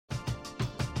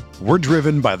We're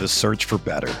driven by the search for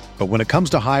better. But when it comes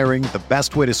to hiring, the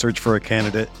best way to search for a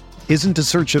candidate isn't to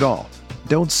search at all.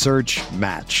 Don't search,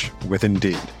 match with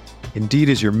Indeed. Indeed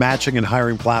is your matching and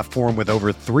hiring platform with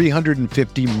over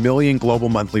 350 million global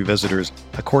monthly visitors,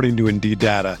 according to Indeed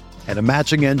data, and a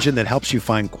matching engine that helps you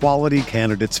find quality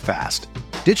candidates fast.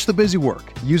 Ditch the busy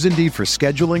work. Use Indeed for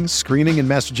scheduling, screening, and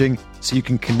messaging so you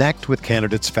can connect with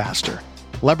candidates faster.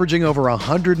 Leveraging over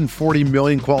 140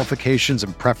 million qualifications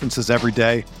and preferences every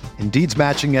day, Indeed's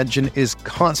matching engine is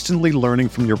constantly learning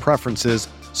from your preferences,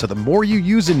 so the more you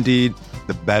use Indeed,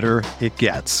 the better it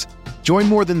gets. Join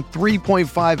more than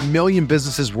 3.5 million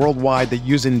businesses worldwide that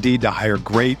use Indeed to hire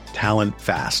great talent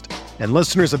fast. And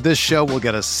listeners of this show will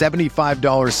get a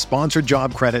 $75 sponsored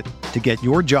job credit to get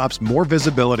your jobs more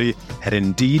visibility at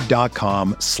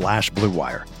Indeed.com/Blue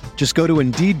Wire. Just go to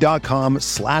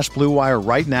Indeed.com/Blue Wire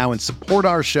right now and support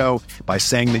our show by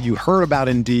saying that you heard about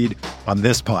Indeed on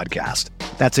this podcast.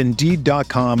 That's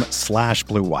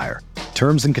Indeed.com/Blue Wire.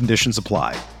 Terms and conditions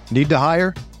apply. Need to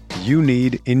hire? You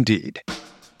need Indeed.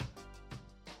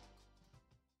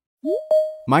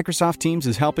 Microsoft Teams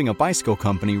is helping a bicycle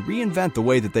company reinvent the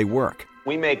way that they work.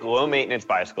 We make low-maintenance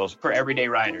bicycles for everyday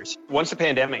riders. Once the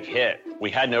pandemic hit, we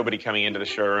had nobody coming into the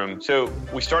showroom, so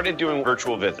we started doing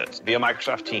virtual visits via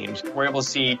Microsoft Teams. We're able to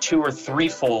see 2 or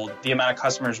 3-fold the amount of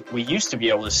customers we used to be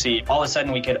able to see. All of a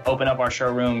sudden, we could open up our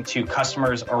showroom to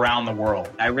customers around the world.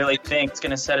 I really think it's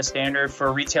going to set a standard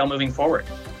for retail moving forward.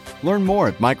 Learn more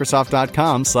at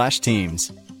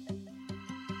Microsoft.com/Teams.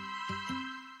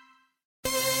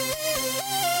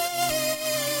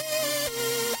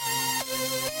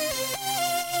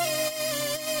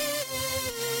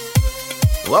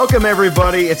 Welcome,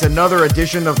 everybody. It's another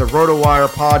edition of the RotoWire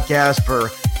podcast for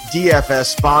DFS,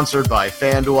 sponsored by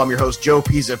FanDuel. I'm your host, Joe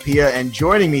Pisapia, and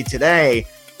joining me today,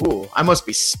 I must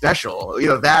be special.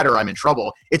 Either that or I'm in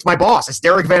trouble. It's my boss. It's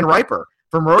Derek Van Riper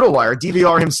from RotoWire,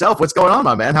 DVR himself. What's going on,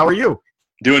 my man? How are you?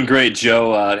 Doing great,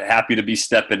 Joe. Happy to be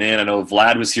stepping in. I know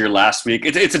Vlad was here last week.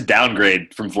 It's a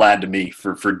downgrade from Vlad to me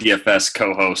for DFS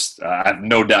co-host. I have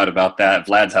no doubt about that.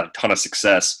 Vlad's had a ton of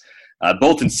success.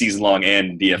 Both in season long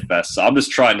and DFS. So I'm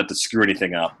just trying not to screw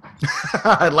anything up.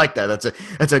 I like that. That's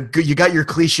a good. You got your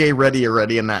cliche ready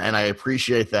already, and I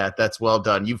appreciate that. That's well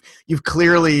done. You've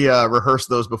clearly rehearsed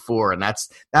those before, and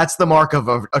that's the mark of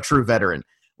a true veteran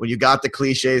when you got the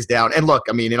cliches down. And look,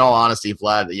 I mean, in all honesty,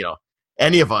 Vlad,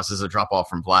 any of us is a drop off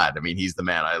from Vlad. I mean, he's the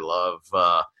man. I love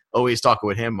always talking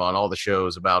with him on all the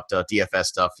shows about DFS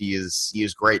stuff. He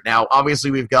is great. Now,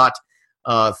 obviously, we've got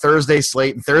Thursday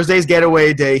slate, and Thursday's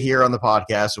getaway day here on the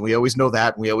podcast, and we always know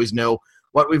that, and we always know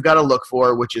what we've got to look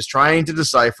for, which is trying to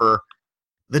decipher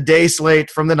the day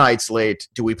slate from the night slate.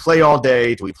 Do we play all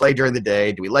day? Do we play during the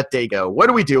day? Do we let day go? What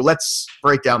do we do? Let's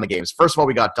break down the games. First of all,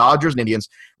 we got Dodgers and Indians,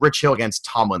 Rich Hill against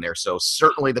Tomlin there, so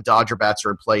certainly the Dodger bats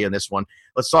are in play in this one.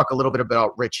 Let's talk a little bit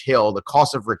about Rich Hill. The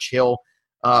cost of Rich Hill,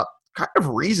 kind of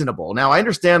reasonable. Now, I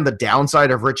understand the downside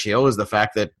of Rich Hill is the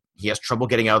fact that he has trouble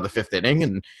getting out of the fifth inning,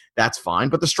 and that's fine.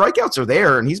 But the strikeouts are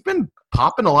there, and he's been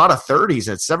popping a lot of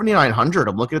 30s at 7,900.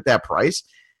 I'm looking at that price.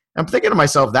 I'm thinking to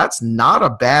myself, that's not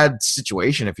a bad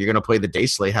situation if you're going to play the day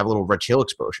slate, have a little Rich Hill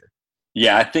exposure.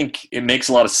 Yeah, I think it makes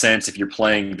a lot of sense if you're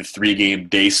playing the 3-game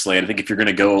day slate. I think if you're going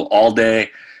to go all day,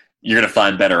 you're going to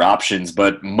find better options.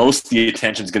 But most of the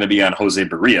attention is going to be on Jose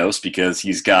Barrios because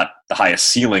he's got the highest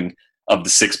ceiling of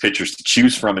the 6 pitchers to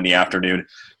choose from in the afternoon.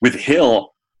 With Hill,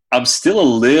 I'm still a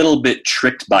little bit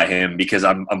tricked by him because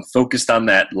I'm focused on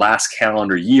that last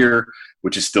calendar year,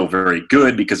 which is still very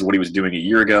good because of what he was doing a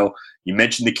year ago. You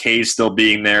mentioned the K's still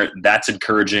being there. That's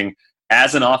encouraging.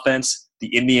 As an offense, the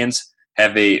Indians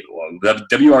have a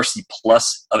WRC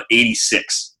plus of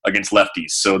 86 against lefties.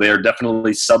 So they're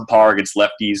definitely subpar against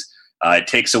lefties. It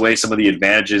takes away some of the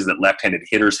advantages that left-handed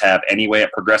hitters have anyway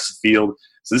at Progressive Field.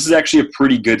 So this is actually a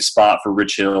pretty good spot for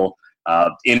Rich Hill.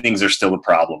 Innings are still a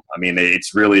problem. I mean,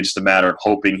 it's really just a matter of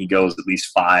hoping he goes at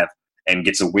least 5 and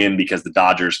gets a win because the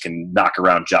Dodgers can knock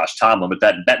around Josh Tomlin. But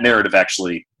that narrative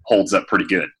actually holds up pretty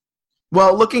good.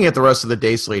 Well, looking at the rest of the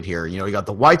day slate here, you got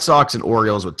the White Sox and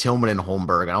Orioles with Tillman and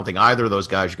Holmberg. I don't think either of those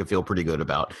guys you can feel pretty good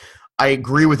about. I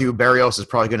agree with you. Barrios is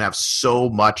probably going to have so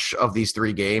much of these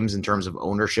 3 games in terms of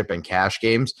ownership and cash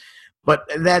games. But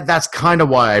that's kind of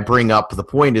why I bring up the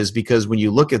point is because when you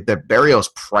look at the Barrios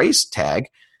price tag,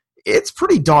 it's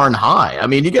pretty darn high. I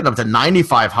mean, you get up to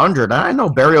 9,500. I know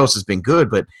Barrios has been good,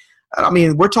 but I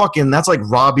mean, we're talking that's like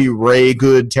Robbie Ray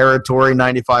good territory,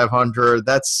 9,500.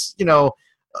 That's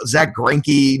Zach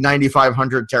Greinke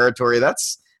 9,500 territory.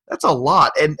 That's a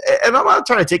lot. And I'm not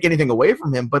trying to take anything away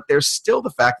from him, but there's still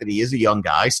the fact that he is a young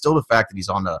guy, still the fact that he's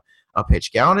on a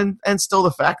pitch count, and still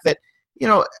the fact that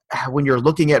when you're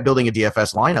looking at building a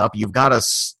DFS lineup, you've got to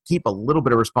keep a little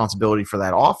bit of responsibility for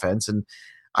that offense. And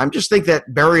I'm just think that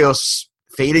Berrios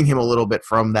fading him a little bit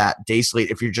from that day slate,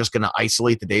 if you're just going to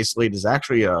isolate the day slate, is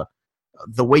actually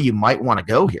the way you might want to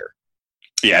go here.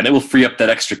 Yeah, and it will free up that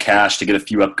extra cash to get a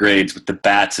few upgrades with the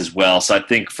bats as well. So I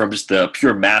think from just the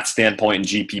pure math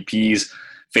standpoint in GPPs,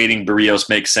 fading Berrios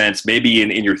makes sense. Maybe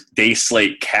in your day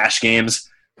slate cash games,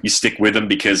 you stick with him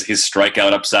because his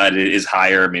strikeout upside is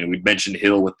higher. I mean, we mentioned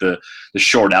Hill with the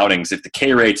short outings. If the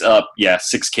K rate's up,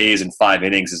 6 Ks in 5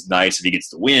 innings is nice if he gets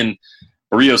the win.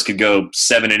 Berrios could go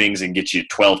 7 innings and get you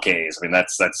 12 Ks. I mean,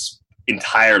 that's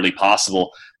entirely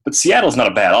possible. But Seattle's not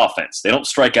a bad offense. They don't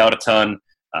strike out a ton.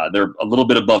 They're a little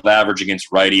bit above average against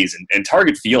righties. And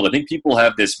Target Field, I think people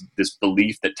have this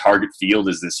belief that Target Field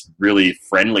is this really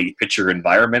friendly pitcher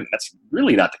environment. That's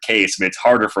really not the case. I mean, it's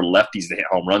harder for lefties to hit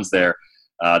home runs there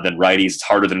than righties. It's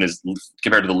harder than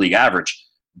compared to the league average.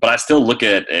 But I still look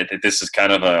at this as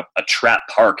kind of a trap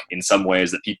park in some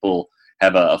ways that people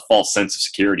have a false sense of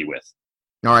security with.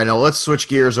 All right, now let's switch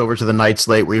gears over to the night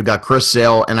slate where you've got Chris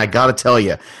Sale, and I got to tell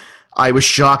you, I was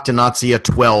shocked to not see a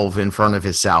 12 in front of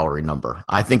his salary number.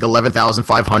 I think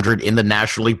 11,500 in the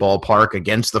National League ballpark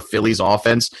against the Phillies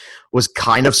offense was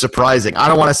kind of surprising. I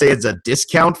don't want to say it's a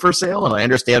discount for Sale, and I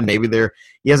understand maybe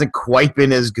he hasn't quite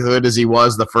been as good as he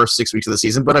was the first 6 weeks of the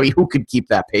season, but I mean, who could keep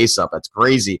that pace up? That's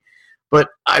crazy. But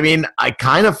I mean, I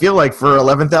kind of feel like for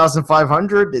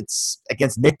 11,500, it's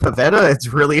against Nick Pivetta,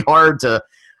 it's really hard to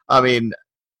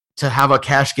have a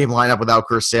cash game lineup without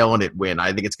Chris Sale and it win.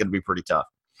 I think it's going to be pretty tough.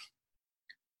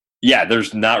 Yeah,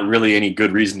 there's not really any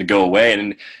good reason to go away.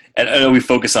 And I know we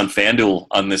focus on FanDuel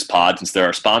on this pod since they're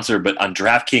our sponsor, but on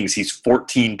DraftKings, he's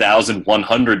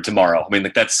 14,100 tomorrow. I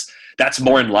mean, that's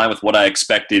more in line with what I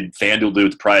expected FanDuel to do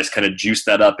with the price, kind of juice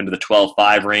that up into the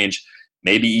 12.5 range,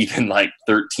 maybe even like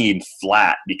 13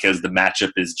 flat because the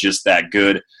matchup is just that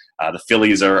good. The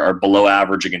Phillies are below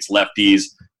average against lefties.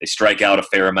 They strike out a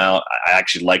fair amount. I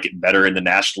actually like it better in the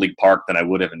National League Park than I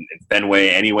would have in Fenway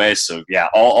anyway. So, yeah,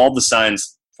 all the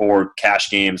signs for cash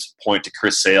games point to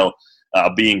Chris Sale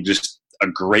being just a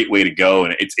great way to go.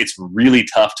 And it's really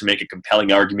tough to make a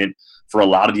compelling argument for a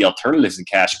lot of the alternatives in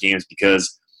cash games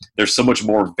because there's so much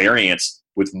more variance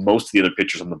with most of the other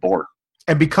pitchers on the board.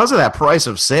 And because of that price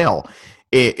of Sale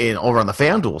over on the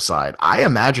FanDuel side, I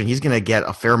imagine he's going to get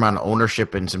a fair amount of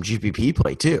ownership and some GPP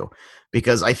play too,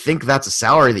 because I think that's a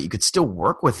salary that you could still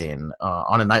work within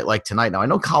on a night like tonight. Now, I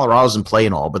know Colorado's in play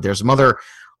and all, but there's some other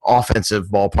offensive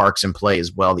ballparks in play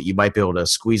as well that you might be able to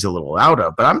squeeze a little out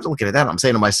of. But I'm looking at that, I'm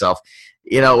saying to myself,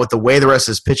 with the way the rest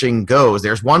of his pitching goes,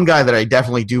 there's one guy that I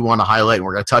definitely do want to highlight, and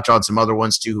we're going to touch on some other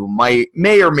ones too who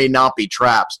may or may not be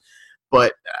traps.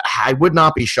 But I would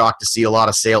not be shocked to see a lot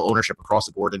of Sale ownership across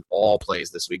the board in all plays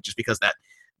this week, just because that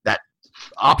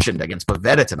option against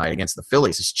Pivetta tonight against the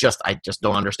Phillies is I just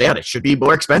don't understand. It should be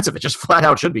more expensive. It just flat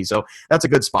out should be. So that's a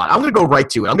good spot. I'm going to go right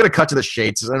to it. I'm going to cut to the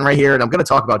shades and right here, and I'm going to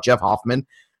talk about Jeff Hoffman,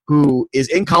 who is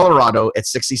in Colorado at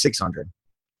 6,600.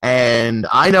 And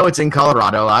I know it's in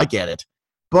Colorado. I get it.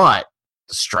 But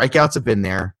the strikeouts have been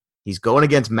there. He's going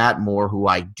against Matt Moore, who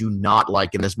I do not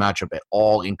like in this matchup at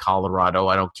all in Colorado.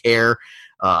 I don't care.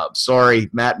 Sorry,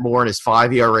 Matt Moore and his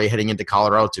 5 ERA heading into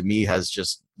Colorado to me has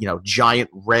just, giant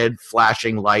red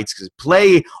flashing lights. Because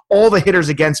play all the hitters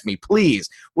against me, please.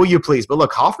 Will you please? But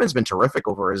look, Hoffman's been terrific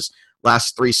over his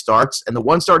last 3 starts. And the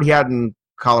one start he had in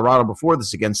Colorado before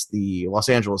this against the Los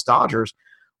Angeles Dodgers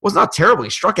was not terrible. He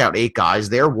struck out 8 guys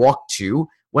there, walked 2,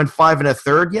 went 5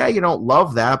 1/3. Yeah, you don't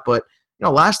love that, but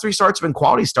last 3 starts have been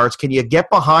quality starts. Can you get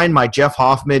behind my Jeff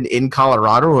Hoffman in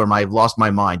Colorado, or am I lost my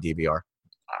mind, DVR?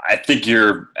 I think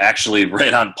you're actually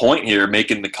right on point here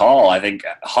making the call. I think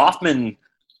Hoffman,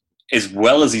 as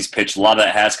well as he's pitched, a lot of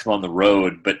that has come on the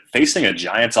road, but facing a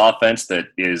Giants offense that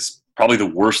is probably the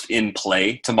worst in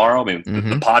play tomorrow. I mean,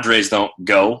 the Padres don't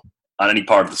go on any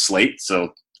part of the slate,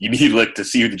 so you need to look to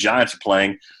see who the Giants are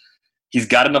playing. He's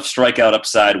got enough strikeout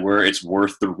upside where it's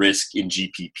worth the risk in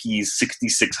GPPs.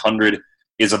 6,600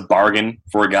 is a bargain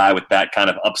for a guy with that kind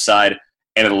of upside,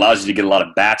 and it allows you to get a lot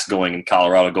of bats going in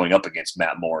Colorado going up against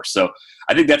Matt Moore. So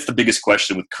I think that's the biggest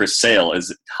question with Chris Sale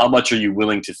is how much are you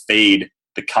willing to fade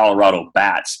the Colorado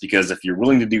bats? Because if you're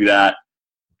willing to do that,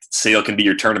 Sale can be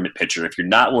your tournament pitcher. If you're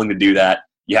not willing to do that,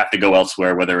 you have to go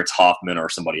elsewhere, whether it's Hoffman or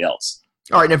somebody else.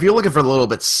 All right, now if you're looking for a little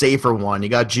bit safer one, you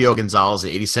got Gio Gonzalez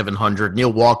at 8,700.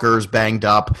 Neil Walker's banged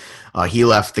up. He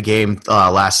left the game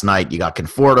last night. You got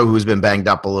Conforto, who's been banged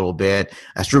up a little bit.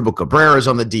 Asdrubal Cabrera's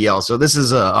on the DL. So this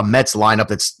is a Mets lineup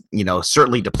that's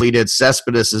certainly depleted.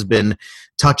 Cespedes has been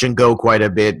touch and go quite a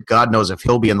bit. God knows if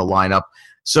he'll be in the lineup.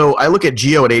 So I look at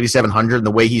Gio at 8,700 and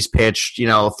the way he's pitched,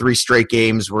 3 straight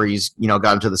games where he's,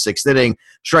 got into the 6th inning.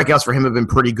 Strikeouts for him have been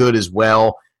pretty good as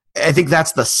well. I think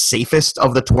that's the safest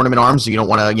of the tournament arms. You don't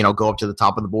want to, go up to the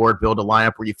top of the board, build a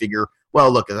lineup where you figure,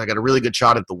 well, look, I got a really good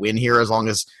shot at the win here as long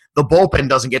as the bullpen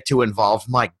doesn't get too involved.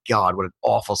 My God, what an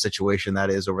awful situation that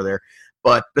is over there.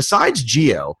 But besides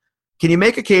Gio, can you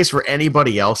make a case for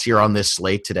anybody else here on this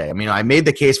slate today? I mean, I made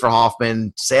the case for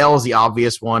Hoffman. Sale is the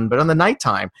obvious one. But on the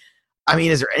nighttime, I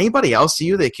mean, is there anybody else to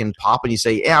you that can pop and you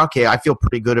say, yeah, okay, I feel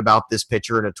pretty good about this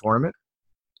pitcher in a tournament?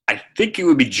 I think it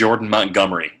would be Jordan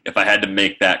Montgomery if I had to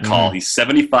make that call. He's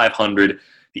 7,500.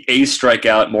 The A's strike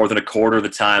out more than a quarter of the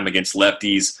time against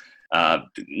lefties.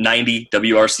 90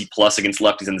 WRC plus against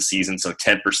lefties in the season, so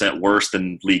 10% worse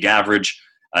than league average.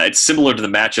 It's similar to the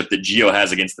matchup that Gio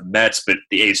has against the Mets, but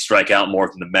the A's strike out more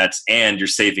than the Mets, and you're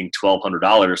saving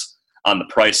 $1,200 on the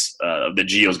price that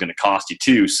Gio is going to cost you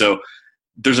too. So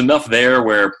there's enough there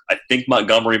where I think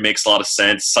Montgomery makes a lot of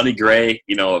sense. Sonny Gray,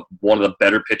 one of the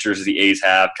better pitchers the A's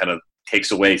have, kind of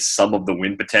takes away some of the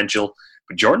win potential.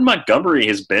 But Jordan Montgomery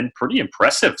has been pretty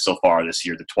impressive so far this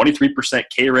year. The 23%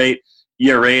 K rate,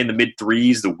 ERA in the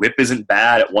mid-3s, the whip isn't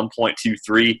bad at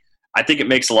 1.23. I think it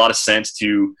makes a lot of sense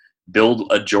to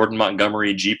build a Jordan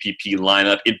Montgomery GPP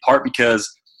lineup, in part because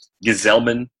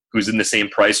Gesellman, who's in the same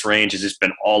price range, has just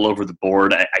been all over the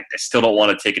board. I still don't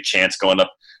want to take a chance going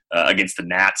up against the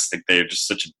Nats. I think they're just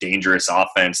such a dangerous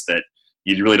offense that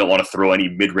you really don't want to throw any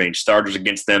mid-range starters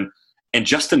against them. And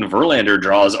Justin Verlander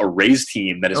draws a Rays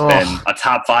team that has been a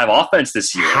top 5 offense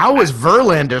this year. How is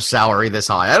Verlander's salary this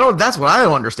high? That's what I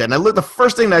don't understand. The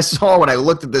first thing I saw when I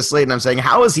looked at this slate, and I'm saying,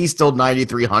 how is he still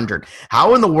 9,300?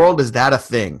 How in the world is that a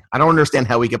thing? I don't understand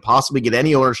how we could possibly get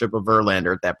any ownership of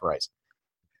Verlander at that price.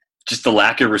 Just the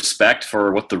lack of respect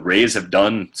for what the Rays have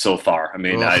done so far. I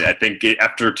mean, I think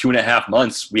after 2.5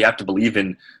 months, we have to believe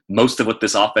in most of what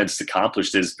this offense has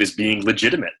accomplished is being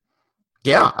legitimate.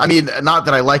 Yeah, I mean, not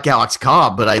that I like Alex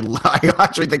Cobb, but I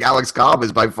actually think Alex Cobb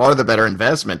is by far the better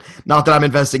investment. Not that I'm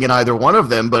investing in either one of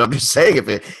them, but I'm just saying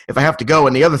if I have to go.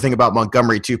 And the other thing about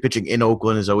Montgomery, too, pitching in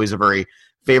Oakland is always a very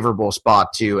favorable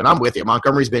spot, too. And I'm with you.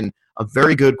 Montgomery's been a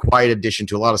very good, quiet addition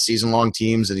to a lot of season-long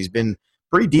teams, and he's been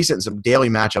pretty decent in some daily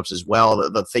matchups as well.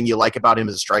 The thing you like about him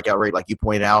is the strikeout rate, like you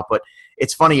pointed out. But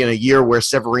it's funny, in a year where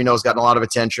Severino's gotten a lot of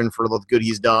attention for the good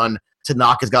he's done,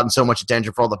 Tanaka's gotten so much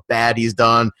attention for all the bad he's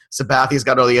done, Sabathia's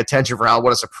got all the attention for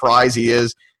what a surprise he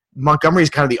is.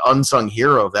 Montgomery's kind of the unsung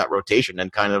hero of that rotation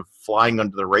and kind of flying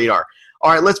under the radar.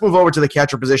 All right, let's move over to the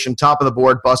catcher position. Top of the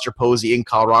board, Buster Posey in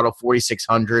Colorado,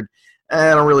 4,600.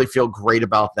 I don't really feel great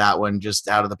about that one just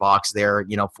out of the box there.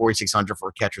 4,600 for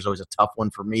a catcher is always a tough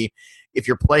one for me. If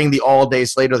you're playing the all-day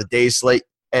slate or the day slate,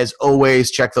 as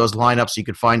always, check those lineups so you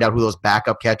can find out who those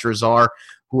backup catchers are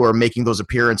who are making those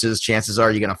appearances. Chances are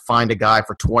you're going to find a guy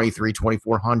for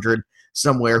 2,400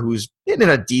 somewhere who's in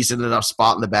a decent enough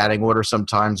spot in the batting order.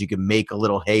 Sometimes you can make a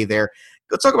little hay there.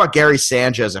 Let's talk about Gary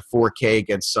Sanchez at 4K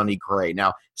against Sonny Gray.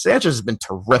 Now, Sanchez has been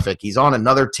terrific. He's on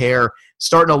another tear,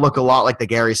 starting to look a lot like the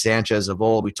Gary Sanchez of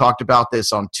old. We talked about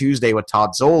this on Tuesday with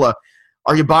Todd Zola.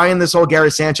 Are you buying this whole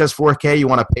Gary Sanchez 4K? You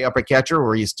want to pay up a catcher, or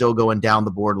are you still going down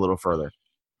the board a little further?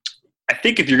 I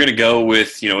think if you're going to go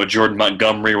with, a Jordan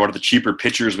Montgomery, one of the cheaper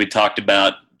pitchers we talked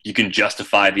about, you can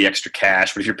justify the extra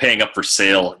cash. But if you're paying up for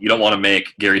Sale, you don't want to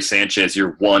make Gary Sanchez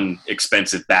your one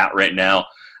expensive bat right now.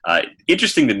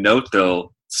 Interesting to note,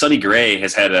 though, Sonny Gray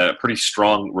has had a pretty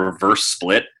strong reverse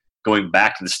split going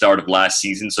back to the start of last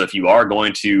season. So if you are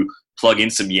going to plug in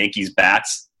some Yankees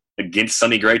bats against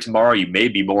Sonny Gray tomorrow, you may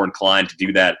be more inclined to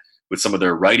do that with some of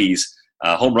their righties.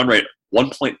 Home run rate,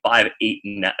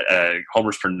 1.58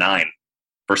 homers per 9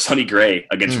 for Sonny Gray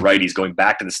against righties going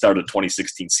back to the start of the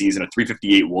 2016 season, a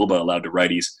 358 WOBA allowed to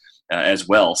righties as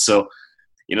well. So,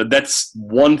 that's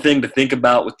one thing to think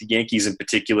about with the Yankees in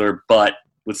particular, but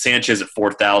with Sanchez at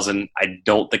 4,000, I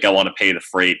don't think I want to pay the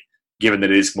freight, given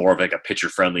that it is more of like a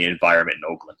pitcher-friendly environment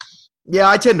in Oakland. Yeah,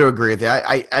 I tend to agree with you.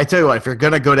 I tell you what, if you're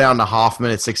going to go down to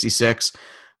Hoffman at 66,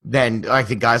 then I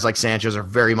think guys like Sanchez are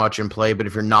very much in play. But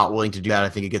if you're not willing to do that, I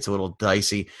think it gets a little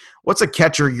dicey. What's a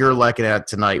catcher you're looking at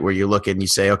tonight where you look at and you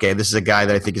say, okay, this is a guy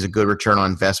that I think is a good return on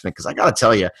investment? Because I got to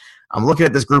tell you, I'm looking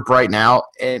at this group right now,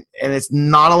 and it's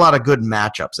not a lot of good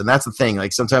matchups. And that's the thing.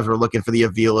 Like sometimes we're looking for the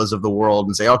Avilas of the world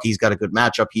and say, okay, he's got a good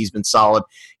matchup. He's been solid.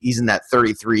 He's in that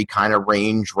 33 kind of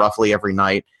range roughly every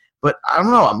night. But I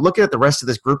don't know. I'm looking at the rest of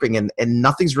this grouping, and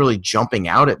nothing's really jumping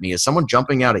out at me. Is someone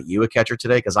jumping out at you, a catcher,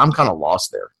 today? Because I'm kind of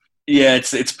lost there. Yeah,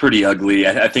 it's pretty ugly.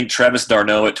 I think Travis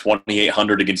d'Arnaud at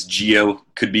 2,800 against Gio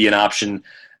could be an option.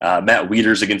 Matt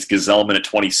Wieters against Gesellman at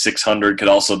 2,600 could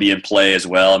also be in play as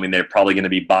well. I mean, they're probably going to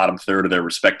be bottom third of their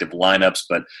respective lineups,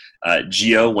 but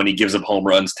Gio, when he gives up home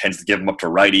runs, tends to give them up to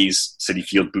righties. Citi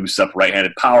Field boosts up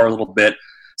right-handed power a little bit.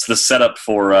 So the setup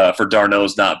for d'Arnaud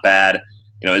is not bad.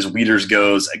 As Wieters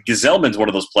goes, Gesellman's one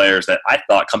of those players that I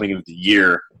thought coming into the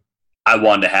year, I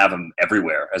wanted to have him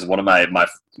everywhere as one of my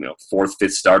fourth,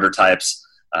 fifth starter types,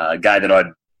 a guy that I'd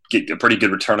get a pretty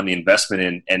good return on the investment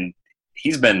in, and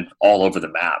he's been all over the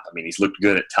map. I mean, he's looked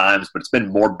good at times, but it's been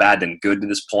more bad than good to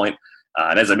this point.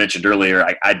 And as I mentioned earlier,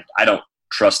 I don't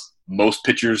trust most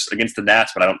pitchers against the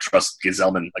Nats, but I don't trust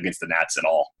Gesellman against the Nats at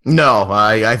all. No,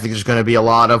 I think there's going to be a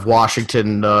lot of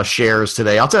Washington shares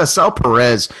today. I'll tell you, Sal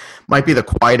Perez might be the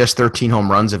quietest 13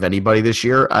 home runs of anybody this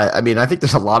year. I mean, I think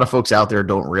there's a lot of folks out there who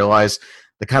don't realize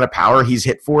the kind of power he's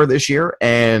hit for this year.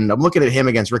 And I'm looking at him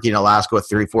against Ricky Nolasco at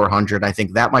 3,400. I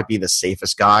think that might be the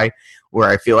safest guy where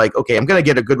I feel like, okay, I'm going to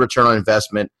get a good return on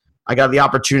investment. I got the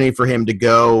opportunity for him to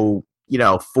go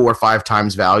 4 or 5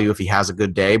 times value if he has a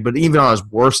good day. But even on his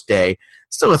worst day,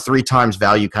 still a 3 times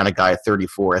value kind of guy at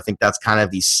 34. I think that's kind of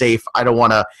the safe. I don't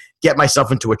want to get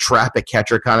myself into a trap at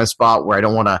catcher kind of spot where I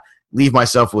don't want to leave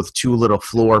myself with too little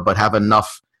floor, but have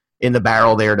enough in the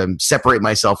barrel there to separate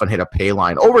myself and hit a pay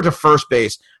line. Over to first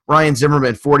base, Ryan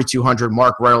Zimmerman, 4,200,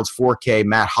 Mark Reynolds, 4K,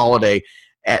 Matt Holliday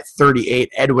at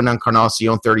 38, Edwin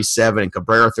Encarnacion, 37, and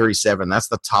Cabrera, 37. That's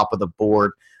the top of the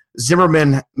board.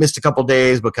 Zimmerman missed a couple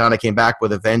days, but kind of came back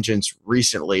with a vengeance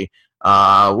recently. What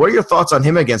are your thoughts on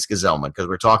him against Gesellman? Because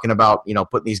we're talking about,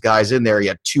 putting these guys in there. He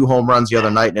had 2 home runs the other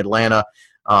night in Atlanta.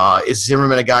 Is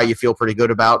Zimmerman a guy you feel pretty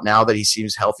good about now that he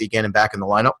seems healthy again and back in the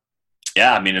lineup?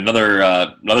 Yeah, I mean,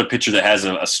 another pitcher that has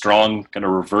a strong kind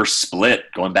of reverse split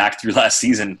going back through last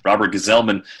season, Robert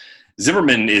Gesellman.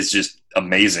 Zimmerman is just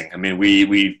amazing. I mean,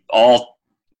 we all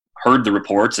heard the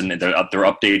reports and there are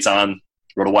updates on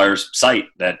RotoWire's site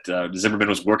that Zimmerman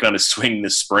was working on his swing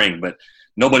this spring, but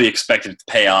nobody expected it to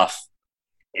pay off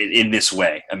in this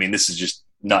way. I mean, this is just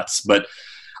nuts. But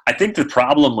I think the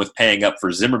problem with paying up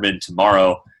for Zimmerman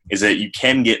tomorrow is that you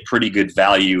can get pretty good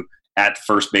value at the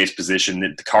first base position.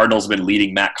 The Cardinals have been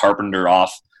leading Matt Carpenter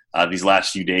off these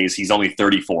last few days. He's only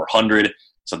 3,400,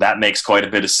 so that makes quite a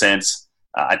bit of sense.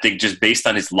 I think just based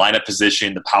on his lineup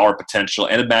position, the power potential,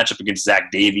 and a matchup against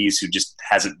Zach Davies, who just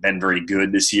hasn't been very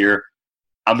good this year,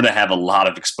 I'm going to have a lot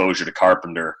of exposure to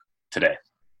Carpenter today.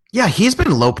 Yeah, he's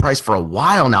been low price for a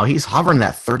while now. He's hovering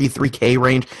that 33K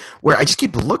range where I just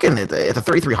keep looking at the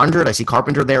 3,300. I see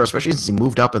Carpenter there, especially since he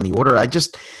moved up in the order. I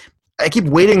keep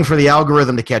waiting for the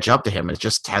algorithm to catch up to him. It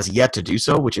just has yet to do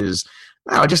so, which is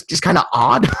just kind of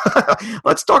odd.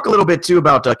 Let's talk a little bit, too,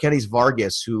 about Kenys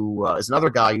Vargas, who is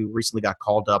another guy who recently got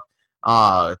called up.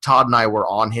 Todd and I were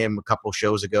on him a couple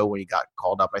shows ago when he got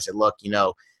called up. I said, look,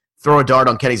 throw a dart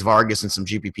on Kenys Vargas and some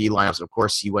GPP lineups. And of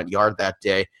course, he went yard that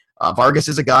day. Vargas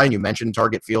is a guy, and you mentioned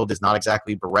target field is not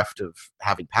exactly bereft of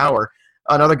having power.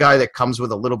 Another guy that comes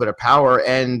with a little bit of power.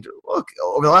 And look,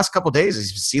 over the last couple of days,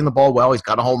 he's seen the ball well. He's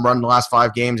got a home run in the last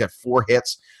 5 games, had 4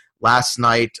 hits last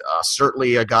night.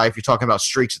 Certainly a guy, if you're talking about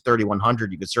streaks at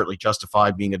 3,100, you could certainly justify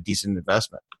being a decent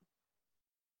investment.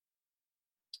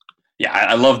 Yeah,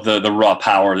 I love the raw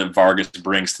power that Vargas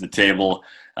brings to the table.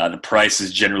 The price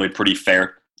is generally pretty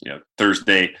fair.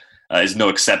 Thursday is no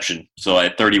exception. So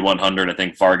at 3,100, I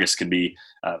think Vargas can be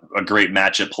a great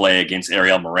matchup play against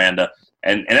Ariel Miranda.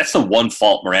 And that's the one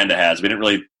fault Miranda has. We didn't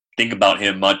really think about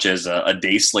him much as a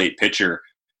day slate pitcher.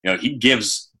 He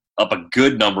gives up a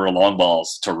good number of long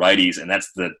balls to righties, and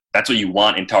that's what you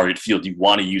want in target field. You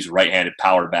want to use right-handed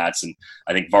power bats, and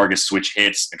I think Vargas switch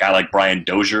hits. A guy like Brian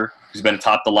Dozier, who's been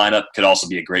atop the lineup, could also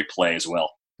be a great play as well.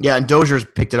 Yeah, and Dozier's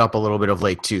picked it up a little bit of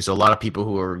late, too. So a lot of people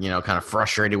who are, kind of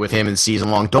frustrated with him in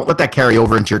season long, don't let that carry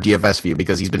over into your DFS view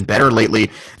because he's been better lately.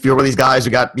 If you're one of these guys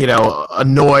who got,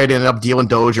 annoyed and ended up dealing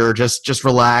Dozier, just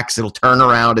relax. It'll turn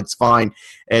around. It's fine.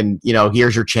 And,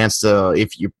 here's your chance to,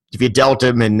 if you dealt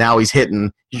him and now he's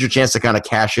hitting, here's your chance to kind of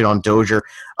cash in on Dozier.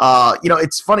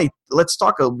 It's funny. Let's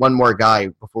talk one more guy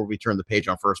before we turn the page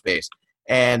on first base.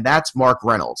 And that's Mark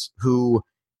Reynolds, who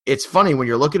 – it's funny when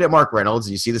you're looking at Mark Reynolds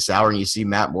and you see the salary and you see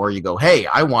Matt Moore, you go, hey,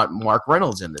 I want Mark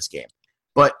Reynolds in this game.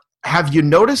 But have you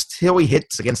noticed how he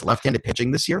hits against left-handed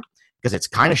pitching this year? Because it's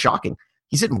kind of shocking.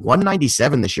 He's hitting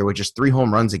 197 this year with just 3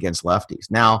 home runs against lefties.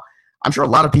 Now, I'm sure a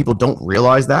lot of people don't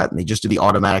realize that, and they just do the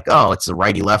automatic, it's a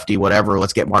righty-lefty, whatever,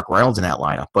 let's get Mark Reynolds in that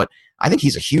lineup. But I think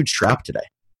he's a huge trap today.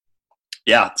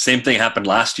 Yeah, same thing happened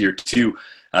last year, too.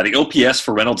 The OPS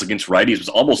for Reynolds against righties was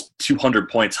almost 200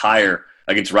 points higher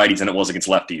against righties than it was against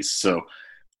lefties. So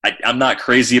I'm not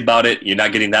crazy about it. You're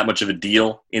not getting that much of a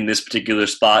deal in this particular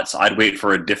spot, so I'd wait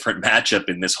for a different matchup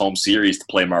in this home series to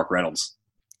play Mark Reynolds.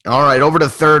 All right, over to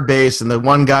third base, and the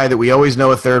one guy that we always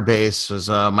know at third base is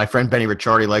my friend Benny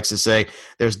Ricciardi likes to say,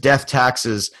 there's death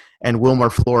taxes and Wilmer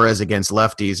Flores against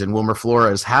lefties, and Wilmer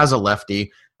Flores has a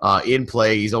lefty in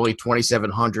play. He's only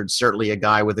 2,700, certainly a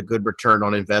guy with a good return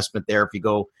on investment there. If you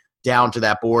go down to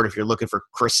that board, if you're looking for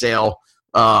Chris Sale,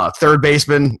 third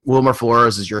baseman, Wilmer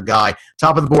Flores is your guy.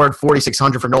 Top of the board,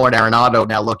 4,600 for Nolan Arenado.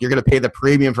 Now, look, you're going to pay the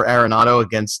premium for Arenado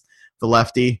against the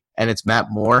lefty, and it's Matt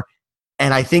Moore.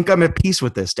 And I think I'm at peace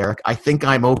with this, Derek. I think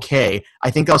I'm okay.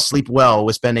 I think I'll sleep well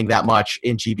with spending that much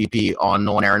in GPP on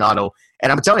Nolan Arenado.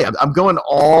 And I'm telling you, I'm going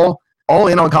all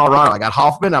in on Colorado. I got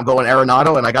Hoffman, I'm going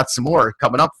Arenado, and I got some more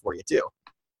coming up for you too.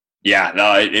 Yeah,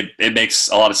 no, it makes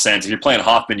a lot of sense. If you're playing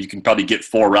Hoffman, you can probably get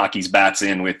 4 Rockies bats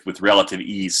in with relative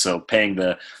ease. So paying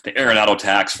the Arenado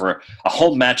tax for a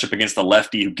home matchup against the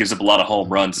lefty who gives up a lot of home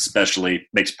runs especially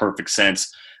makes perfect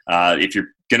sense. If you're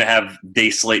going to have day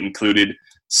slate included,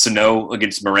 Sano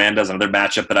against Miranda is another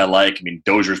matchup that I like. I mean,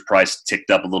 Dozier's price ticked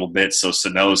up a little bit, so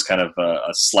Sano's kind of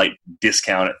a slight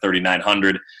discount at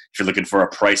 3,900 if you're looking for a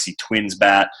pricey Twins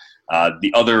bat.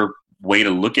 The other way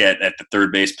to look at the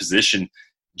third base position,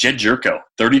 Jed Jerko,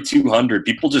 3,200.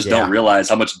 People just don't realize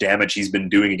how much damage he's been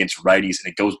doing against righties,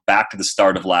 and it goes back to the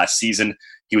start of last season.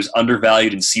 He was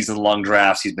undervalued in season-long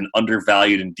drafts. He's been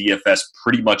undervalued in DFS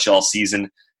pretty much all season.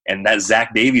 And that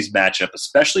Zach Davies matchup,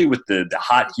 especially with the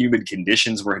hot, humid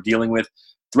conditions we're dealing with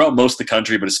throughout most of the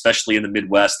country, but especially in the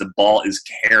Midwest, the ball is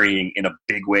carrying in a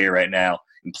big way right now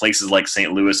in places like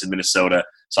St. Louis and Minnesota.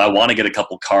 So I want to get a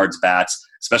couple Cards bats,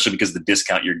 especially because of the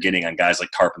discount you're getting on guys like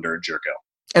Carpenter and Jerko.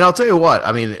 And I'll tell you what,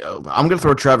 I mean, I'm going to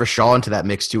throw Travis Shaw into that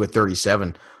mix too at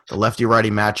 37. The lefty-righty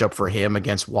matchup for him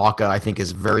against Waka, I think,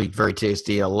 is very, very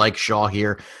tasty. I like Shaw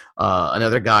here.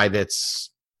 Another guy that's,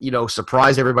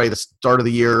 surprised everybody at the start of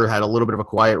the year, had a little bit of a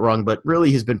quiet run, but really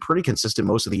he's been pretty consistent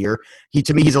most of the year.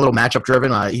 To me, he's a little matchup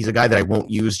driven. He's a guy that I won't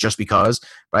use just because,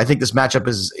 but I think this matchup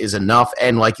is enough.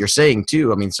 And like you're saying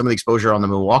too, I mean, some of the exposure on the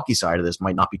Milwaukee side of this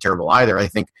might not be terrible either. I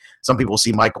think some people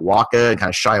see Mike Waka and kind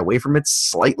of shy away from it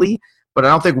slightly, but I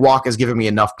don't think Waka's given me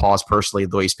enough pause personally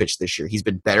the way he's pitched this year. He's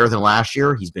been better than last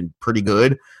year. He's been pretty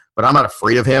good, but I'm not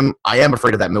afraid of him. I am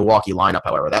afraid of that Milwaukee lineup,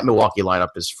 however. That Milwaukee lineup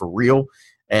is for real.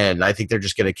 And I think they're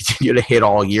just going to continue to hit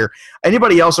all year.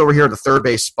 Anybody else over here at the third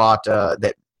base spot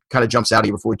that kind of jumps out at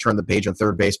you before we turn the page on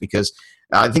third base? Because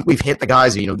I think we've hit the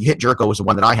guys. You hit Jerko was the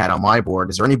one that I had on my board.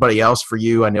 Is there anybody else for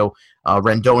you? I know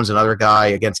Rendon's another guy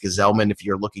against Gazelman if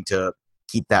you're looking to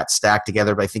keep that stack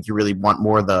together. But I think you really want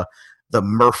more the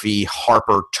Murphy,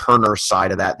 Harper, Turner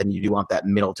side of that than you do want that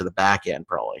middle to the back end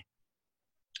probably.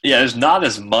 Yeah, there's not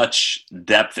as much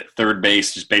depth at third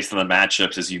base just based on the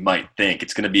matchups as you might think.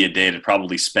 It's going to be a day to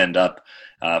probably spend up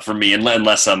for me,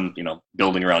 unless I'm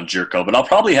building around Jerko. But I'll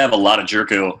probably have a lot of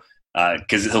Jerko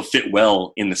because he'll fit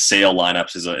well in the Sale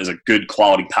lineups as a good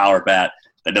quality power bat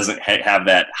that doesn't have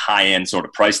that high end sort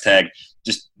of price tag.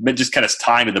 Just kind of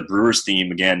tying to the Brewers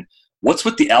theme again. What's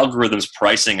with the algorithms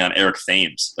pricing on Eric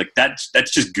Thames? Like that's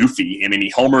just goofy. I mean,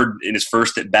 he homered in his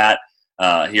first at bat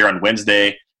here on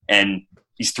Wednesday, and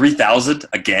he's 3,000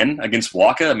 again against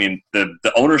Waka. I mean,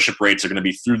 the ownership rates are going to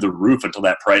be through the roof until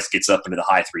that price gets up into the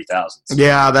high 3,000s.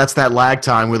 Yeah, that's that lag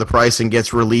time where the pricing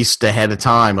gets released ahead of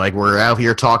time. Like we're out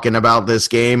here talking about this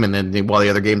game, and then while the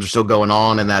other games are still going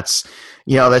on, and that's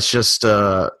just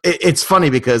it's funny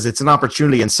because it's an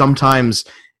opportunity, and sometimes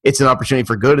it's an opportunity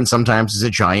for good, and sometimes it's a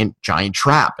giant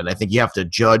trap. And I think you have to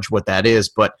judge what that is,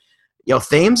 but.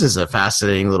 Thames is a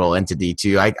fascinating little entity,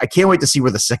 too. I can't wait to see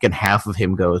where the second half of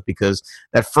him goes because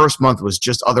that first month was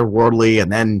just otherworldly,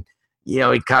 and then, he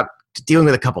got dealing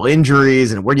with a couple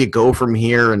injuries, and where do you go from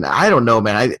here? And I don't know,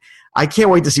 man. I can't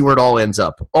wait to see where it all ends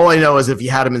up. All I know is if you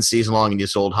had him in season long and you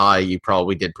sold high, you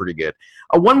probably did pretty good.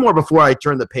 One more before I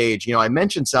turn the page. I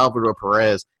mentioned Salvador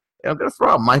Perez. I'm going to throw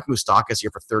out Mike Moustakas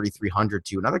here for 3,300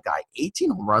 too. Another guy,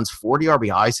 18 home runs, 40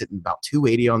 RBIs, hitting about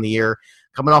 280 on the year.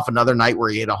 Coming off another night where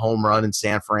he hit a home run in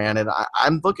San Fran. And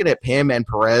I'm looking at him and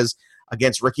Perez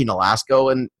against Ricky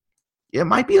Nolasco, and it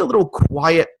might be a little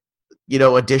quiet,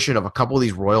 addition of a couple of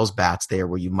these Royals bats there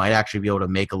where you might actually be able to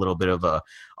make a little bit of a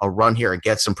run here and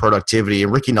get some productivity.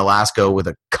 And Ricky Nolasco with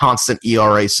a constant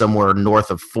ERA somewhere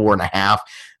north of 4.5,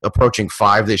 approaching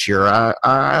 5 this year.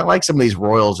 I like some of these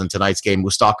Royals in tonight's game,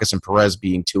 Moustakas and Perez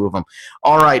being two of them.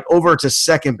 All right, over to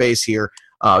second base here.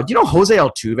 Jose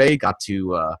Altuve got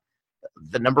to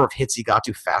the number of hits he got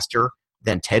to faster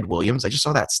than Ted Williams. I just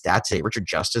saw that stat today. Richard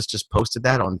Justice just posted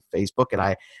that on Facebook, and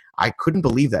I couldn't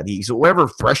believe that. He's whatever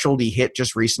threshold he hit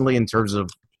just recently in terms of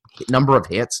number of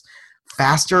hits,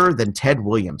 faster than Ted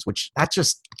Williams, which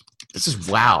this is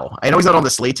wow. I know he's not on the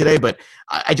slate today, but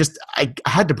I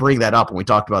had to bring that up when we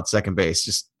talked about second base.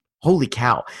 Just Holy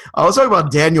cow. Let's talk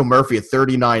about Daniel Murphy at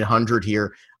 3,900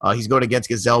 here. He's going against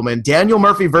Gazelman. Daniel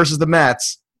Murphy versus the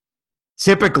Mets.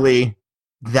 Typically,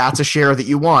 that's a share that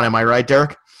you want. Am I right,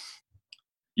 Derek?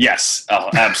 Yes,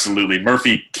 absolutely.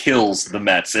 Murphy kills the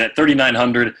Mets. And at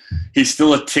 3,900, he's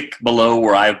still a tick below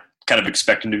where I kind of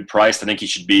expect him to be priced. I think he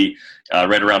should be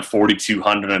right around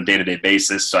 4,200 on a day-to-day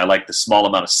basis. So I like the small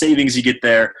amount of savings you get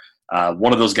there.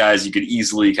 One of those guys you could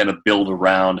easily kind of build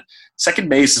around. Second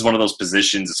base is one of those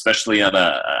positions, especially on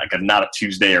not a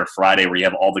Tuesday or Friday where you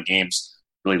have all the games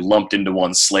really lumped into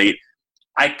one slate.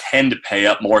 I tend to pay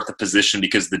up more at the position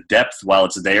because the depth, while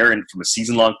it's there, and from a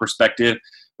season-long perspective,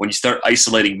 when you start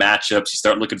isolating matchups, you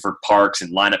start looking for parks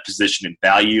and lineup position and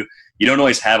value, you don't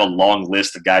always have a long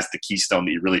list of guys at the keystone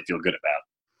that you really feel good about.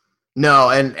 No,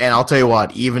 and I'll tell you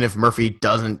what, even if Murphy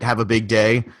doesn't have a big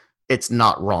day, it's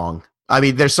not wrong. I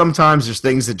mean, there's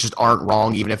things that just aren't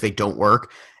wrong, even if they don't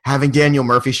work. Having Daniel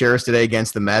Murphy shares today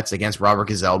against the Mets, against Robert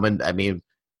Gazelman, I mean,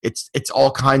 it's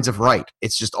all kinds of right.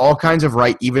 It's just all kinds of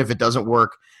right, even if it doesn't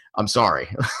work. I'm sorry.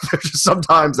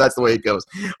 Sometimes that's the way it goes.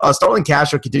 Starlin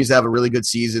Castro continues to have a really good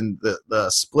season. The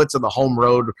splits on the home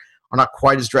road are not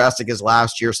quite as drastic as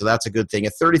last year, so that's a good thing.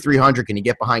 At 3,300, can you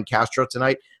get behind Castro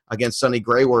tonight against Sonny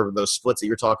Gray? Where those splits that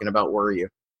you're talking about worry you?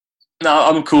 No,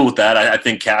 I'm cool with that. I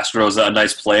think Castro's a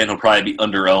nice play, and he'll probably be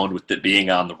under-owned with it being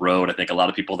on the road. I think a lot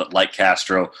of people that like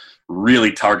Castro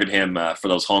really target him for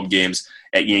those home games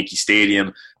at Yankee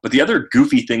Stadium. But the other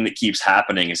goofy thing that keeps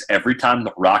happening is every time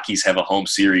the Rockies have a home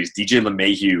series, DJ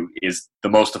LeMahieu is the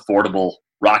most affordable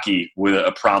Rocky with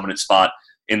a prominent spot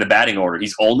in the batting order.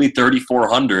 He's only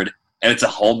 3,400, and it's a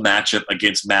home matchup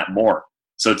against Matt Moore.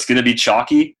 So it's going to be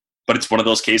chalky, but it's one of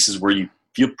those cases where you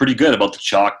feel pretty good about the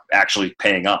chalk actually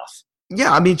paying off.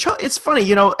 Yeah, I mean, it's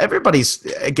funny, everybody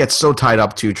gets so tied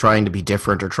up to trying to be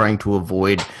different or trying to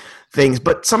avoid things,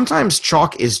 but sometimes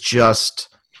chalk is just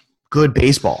good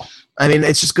baseball. I mean,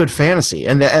 it's just good fantasy,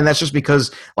 and that's just because,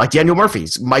 like Daniel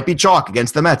Murphy's might be chalk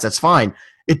against the Mets. That's fine.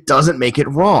 It doesn't make it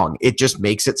wrong. It just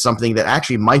makes it something that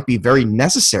actually might be very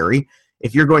necessary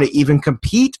if you're going to even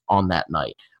compete on that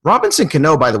night. Robinson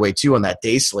Cano, by the way, too, on that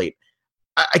day slate,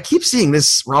 I keep seeing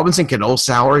this Robinson Cano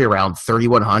salary around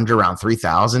 3,100, around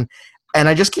 3,000, and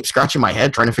I just keep scratching my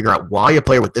head trying to figure out why a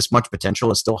player with this much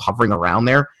potential is still hovering around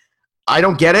there. I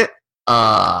don't get it.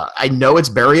 I know it's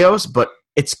Berrios, but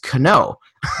it's Cano.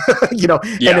 Yeah.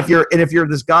 And if you're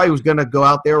this guy who's going to go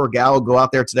out there or gal go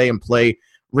out there today and play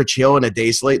Rich Hill in a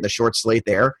day slate, the short slate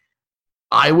there,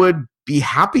 I would be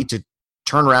happy to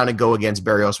turn around and go against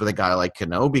Berrios with a guy like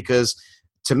Cano, because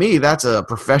to me that's a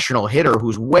professional hitter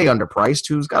who's way underpriced,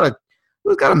 who's got a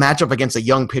matchup against a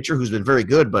young pitcher who's been very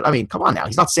good. But I mean, come on now,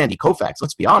 he's not Sandy Koufax.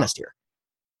 Let's be honest here.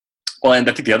 Well, and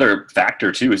I think the other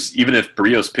factor too is even if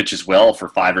Berrios pitches well for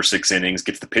 5 or 6 innings,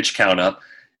 gets the pitch count up,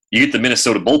 you get the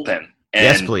Minnesota bullpen. And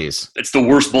yes, please. It's the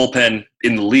worst bullpen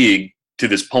in the league to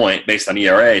this point based on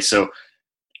ERA. So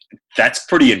that's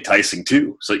pretty enticing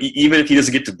too. So even if he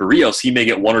doesn't get to Berrios, he may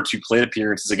get 1 or 2 plate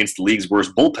appearances against the league's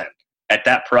worst bullpen. At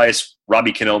that price,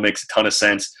 Robbie Cano makes a ton of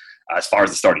sense. As far as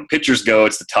the starting pitchers go,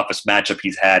 it's the toughest matchup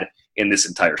he's had in this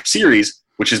entire series,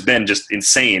 which has been just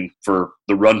insane for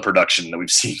the run production that we've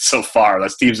seen so far.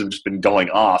 Those teams have just been going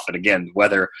off. And again,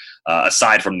 weather,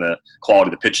 aside from the quality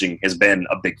of the pitching, has been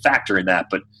a big factor in that.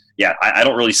 But yeah, I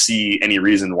don't really see any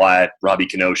reason why Robbie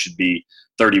Cano should be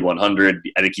 3,100.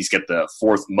 I think he's got the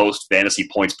 4th most fantasy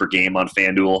points per game on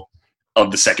FanDuel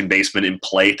of the second baseman in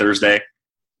play Thursday.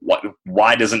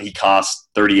 Why doesn't he cost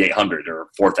 3,800 or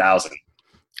 4,000?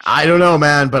 I don't know,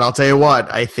 man, but I'll tell you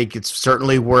what. I think it's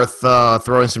certainly worth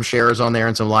throwing some shares on there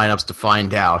and some lineups to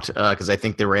find out, because I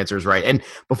think their answer is right. And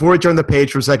before we turn the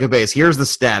page from second base, here's the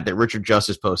stat that Richard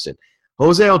Justice posted.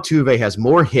 Jose Altuve has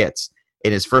more hits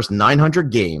in his first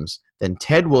 900 games than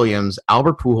Ted Williams,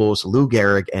 Albert Pujols, Lou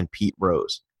Gehrig, and Pete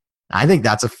Rose. I think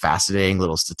that's a fascinating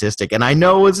little statistic. And I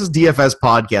know this is DFS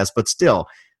podcast, but still,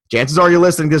 chances are you're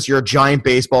listening to this, you're a giant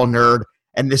baseball nerd,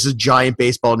 and this is giant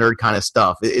baseball nerd kind of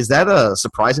stuff. Is that a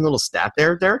surprising little stat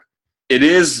there, Derek? It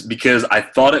is, because I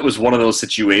thought it was one of those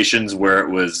situations where it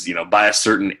was, by a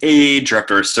certain age or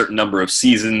after a certain number of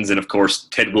seasons. And of course,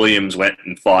 Ted Williams went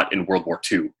and fought in World War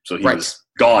II. So he was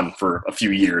gone for a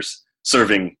few years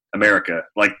serving America.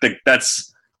 Like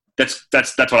that's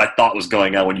what I thought was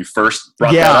going on when you first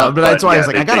brought that up. But that's why I was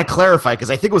like, I got to clarify, because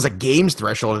I think it was a games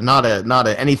threshold and not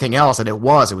a anything else. And it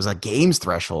was a games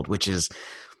threshold, which is,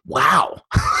 wow.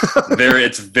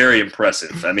 It's very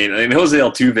impressive. I mean, Jose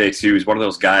Altuve, too, is one of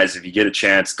those guys, if you get a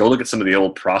chance, go look at some of the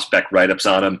old prospect write-ups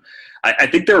on him. I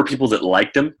think there were people that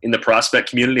liked him in the prospect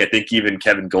community. I think even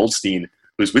Kevin Goldstein,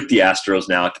 who's with the Astros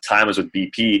now, at the time was with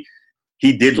BP,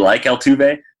 he did like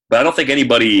Altuve, but I don't think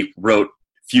anybody wrote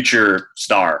future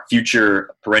star,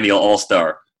 future perennial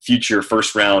all-star, future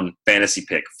first-round fantasy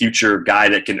pick, future guy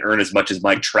that can earn as much as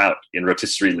Mike Trout in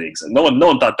rotisserie leagues. And no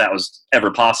one thought that was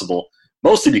ever possible,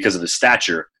 mostly because of his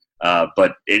stature.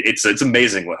 But it's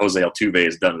amazing what Jose Altuve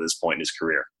has done at this point in his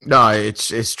career. No,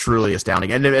 it's truly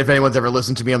astounding. And if anyone's ever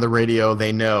listened to me on the radio,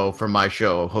 they know from my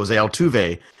show, Jose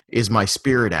Altuve is my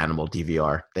spirit animal,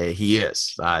 DVR. He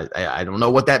is. I don't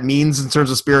know what that means in terms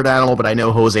of spirit animal, but I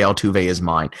know Jose Altuve is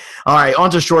mine. All right,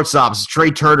 on to shortstops. Trey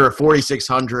Turner at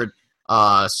 4,600.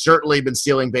 Certainly been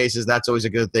stealing bases. That's always a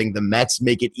good thing. The Mets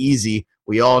make it easy.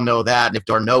 We all know that. And if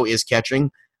d'Arnaud is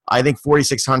catching, I think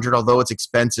 4,600, although it's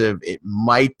expensive, it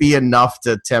might be enough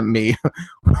to tempt me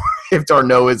if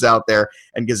d'Arnaud is out there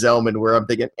and Gazelman, where I'm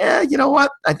thinking, you know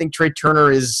what? I think Trey Turner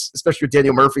is, especially with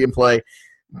Daniel Murphy in play,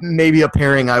 maybe a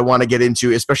pairing I want to get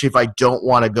into, especially if I don't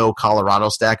want to go Colorado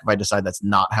stack, if I decide that's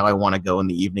not how I want to go in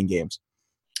the evening games.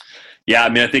 Yeah, I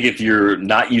mean, I think if you're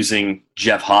not using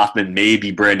Jeff Hoffman,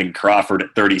 maybe Brandon Crawford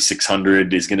at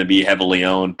 3,600 is going to be heavily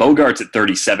owned. Bogarts at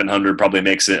 3,700 probably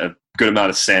makes a good amount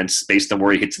of sense based on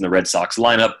where he hits in the Red Sox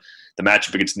lineup. The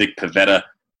matchup against Nick Pivetta,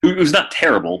 who's not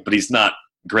terrible, but he's not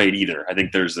great either. I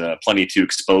think there's plenty to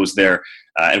expose there.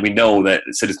 And we know that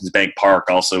Citizens Bank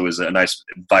Park also is a nice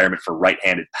environment for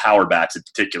right-handed power bats in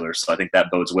particular, so I think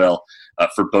that bodes well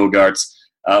for Bogarts.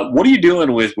 What are you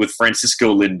doing with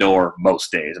Francisco Lindor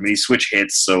most days? I mean, he switch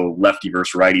hits, so lefty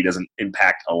versus righty doesn't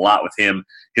impact a lot with him.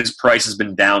 His price has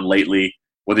been down lately.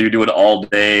 Whether you're doing it all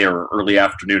day or early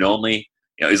afternoon only,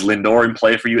 is Lindor in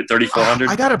play for you at 3,400?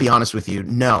 I got to be honest with you,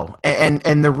 no.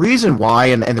 And the reason why,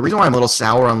 and the reason why I'm a little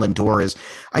sour on Lindor is,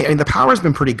 I mean, the power's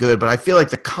been pretty good, but I feel like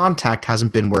the contact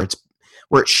hasn't been where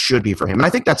it should be for him. And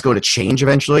I think that's going to change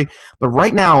eventually. But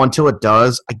right now, until it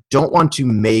does, I don't want to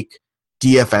make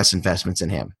DFS investments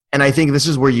in him. And I think this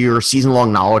is where your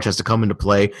season-long knowledge has to come into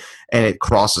play, and it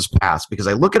crosses paths. Because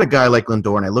I look at a guy like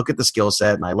Lindor, and I look at the skill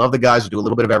set, and I love the guys who do a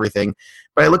little bit of everything.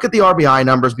 But I look at the RBI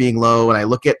numbers being low, and I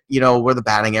look at where the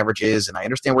batting average is, and I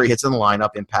understand where he hits in the lineup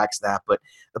impacts that. But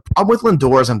the problem with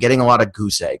Lindor is I'm getting a lot of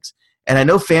goose eggs. And I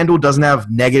know FanDuel doesn't have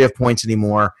negative points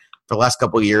anymore for the last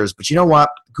couple of years, but you know what?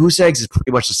 Goose eggs is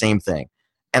pretty much the same thing.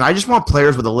 And I just want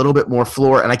players with a little bit more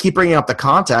floor. And I keep bringing up the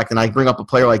contact, and I bring up a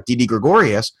player like Didi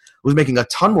Gregorius, who's making a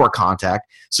ton more contact.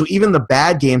 So even the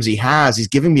bad games he has, he's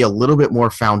giving me a little bit more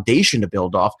foundation to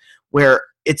build off, where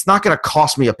it's not going to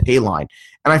cost me a pay line.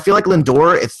 And I feel like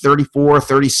Lindor at 34,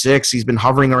 36, he's been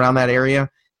hovering around that area.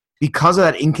 Because of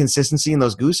that inconsistency in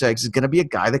those goose eggs, is going to be a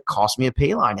guy that costs me a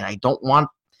pay line. And I don't want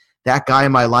that guy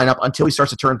in my lineup until he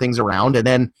starts to turn things around. And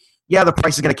then, yeah, the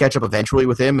price is going to catch up eventually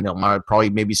with him, and he'll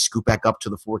probably maybe scoop back up to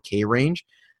the 4K range.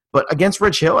 But against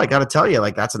Rich Hill, I got to tell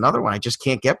you, that's another one I just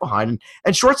can't get behind.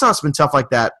 And shortstop's been tough like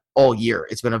that all year.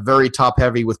 It's been a very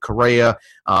top-heavy with Correa.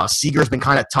 Seager's been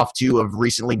kind of tough, too, of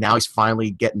recently. Now he's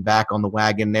finally getting back on the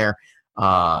wagon there.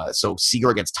 So Seager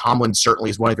against Tomlin certainly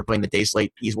is one if you're playing the day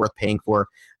slate he's worth paying for.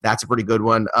 That's a pretty good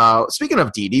one. Speaking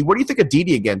of Didi, what do you think of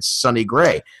Didi against Sonny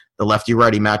Gray, the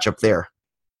lefty-righty matchup there?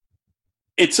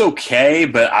 It's okay,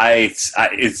 but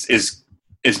it's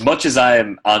as much as I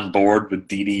am on board with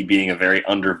Didi being a very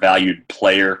undervalued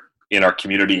player in our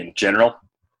community in general,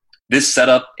 this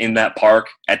setup in that park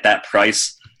at that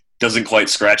price doesn't quite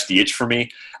scratch the itch for me.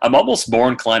 I'm almost more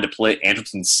inclined to play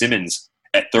Andrelton Simmons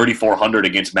at 3,400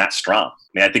 against Matt Strahm. I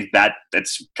mean, I think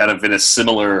that's kind of in a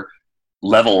similar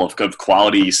level of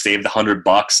quality. He saved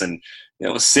 $100,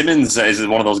 and Simmons is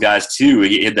one of those guys too.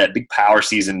 He had that big power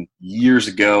season years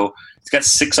ago. He's got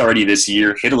 6 already this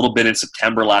year. Hit a little bit in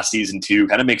September last season too.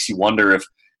 Kind of makes you wonder if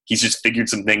he's just figured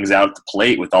some things out at the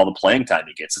plate with all the playing time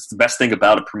he gets. It's the best thing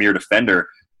about a premier defender.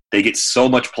 They get so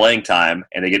much playing time,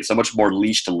 and they get so much more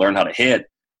leash to learn how to hit.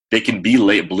 They can be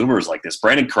late bloomers like this.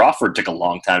 Brandon Crawford took a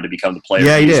long time to become the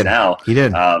player he is now. He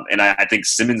did. And I think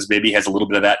Simmons maybe has a little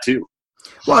bit of that too.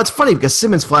 Well, it's funny because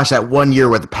Simmons flashed that 1 year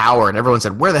with the power, and everyone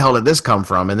said, where the hell did this come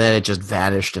from? And then it just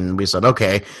vanished, and we said,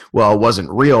 okay, well, it wasn't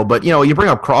real. But, you bring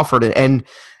up Crawford, and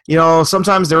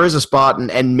sometimes there is a spot,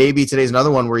 and maybe today's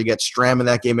another one where you get Strahm in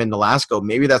that game in Nolasco.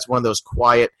 Maybe that's one of those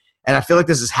quiet, and I feel like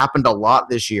this has happened a lot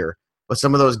this year, with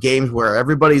some of those games where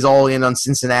everybody's all in on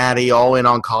Cincinnati, all in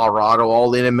on Colorado,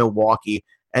 all in Milwaukee,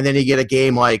 and then you get a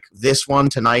game like this one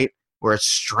tonight where it's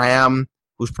Strahm,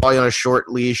 who's probably on a short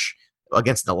leash,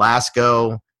 against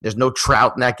Nolasco. There's no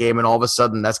Trout in that game, and all of a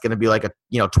sudden that's going to be like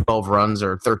 12 runs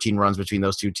or 13 runs between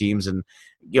those two teams. And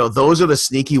those are the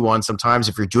sneaky ones sometimes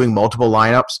if you're doing multiple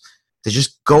lineups, to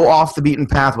just go off the beaten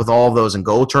path with all of those and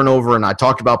go turnover. And I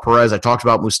talked about Perez, I talked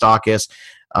about Moustakas.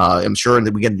 I'm sure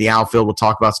that we get in the outfield, we'll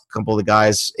talk about a couple of the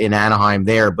guys in Anaheim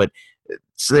there. But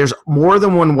so there's more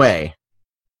than one way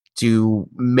to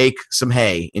make some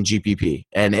hay in GPP.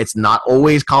 And it's not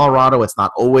always Colorado. It's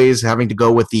not always having to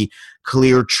go with the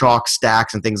clear chalk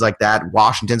stacks and things like that.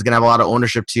 Washington's going to have a lot of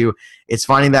ownership too. It's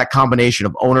finding that combination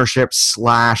of ownership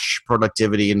 /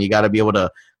 productivity, and you got to be able to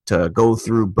go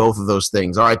through both of those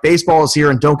things. All right, baseball is here,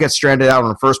 and don't get stranded out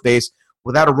on first base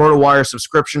without a RotoWire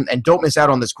subscription, and don't miss out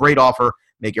on this great offer.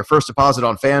 Make your first deposit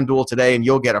on FanDuel today, and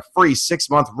you'll get a free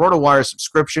 6-month RotoWire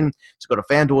subscription. So go to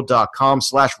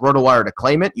FanDuel.com/RotoWire to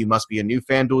claim it. You must be a new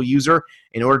FanDuel user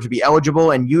in order to be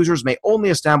eligible, and users may only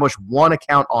establish one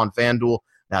account on FanDuel.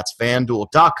 That's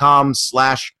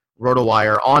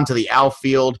FanDuel.com/RotoWire. On to the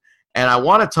outfield, and I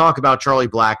want to talk about Charlie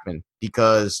Blackmon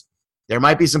because there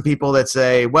might be some people that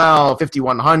say, well,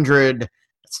 5,100,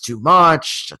 that's too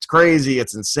much, that's crazy,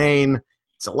 it's insane.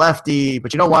 It's a lefty,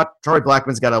 but you know what? Charlie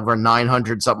Blackmon's got over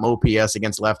 900-something OPS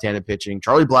against left-handed pitching.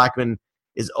 Charlie Blackmon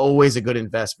is always a good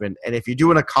investment, and if you're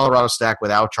doing a Colorado stack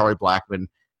without Charlie Blackmon,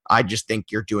 I just think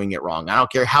you're doing it wrong. I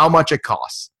don't care how much it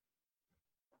costs.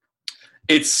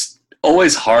 It's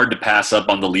always hard to pass up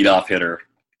on the leadoff hitter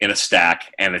in a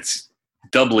stack, and it's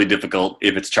doubly difficult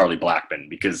if it's Charlie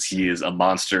Blackmon because he is a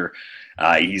monster.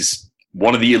 He's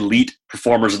one of the elite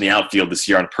performers in the outfield this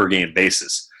year on a per-game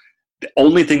basis. The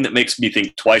only thing that makes me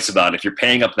think twice about it, if you're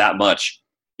paying up that much,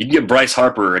 you can get Bryce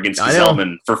Harper against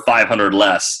Gesellman for 500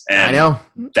 less, and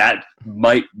that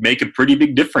might make a pretty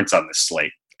big difference on this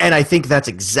slate. And I think that's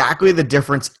exactly the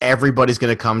difference everybody's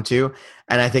going to come to,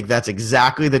 and I think that's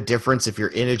exactly the difference if you're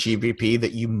in a GPP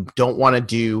that you don't want to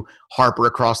do Harper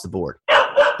across the board.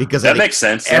 Because that makes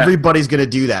sense. Everybody's going to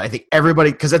do that. I think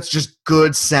everybody, because that's just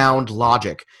good, sound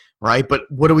logic, right? But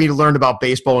what do we learn about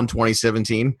baseball in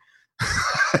 2017?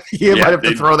 You might have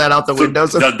to throw that out the window.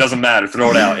 Doesn't matter. Throw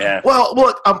it out, yeah. Well,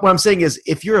 what I'm saying is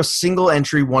if you're a single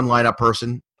entry, one lineup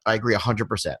person, I agree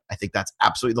 100%. I think that's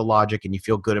absolutely the logic, and you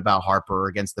feel good about Harper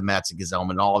against the Mets and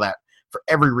Gesellman and all that for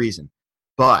every reason.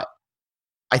 But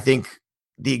I think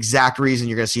the exact reason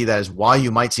you're going to see that is why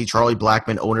you might see Charlie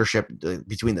Blackmon ownership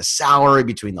between the salary,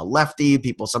 between the lefty.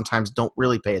 People sometimes don't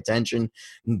really pay attention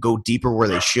and go deeper where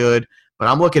they should. But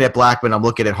I'm looking at Blackmon, I'm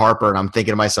looking at Harper, and I'm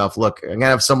thinking to myself, look, I'm going to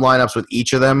have some lineups with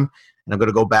each of them, and I'm going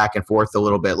to go back and forth a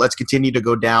little bit. Let's continue to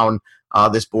go down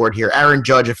this board here. Aaron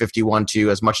Judge at 51-2.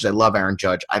 As much as I love Aaron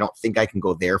Judge, I don't think I can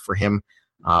go there for him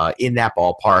in that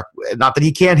ballpark. Not that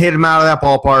he can't hit him out of that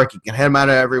ballpark. He can hit him out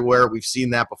of everywhere. We've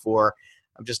seen that before.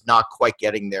 I'm just not quite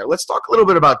getting there. Let's talk a little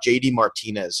bit about JD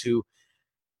Martinez, who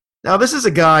now this is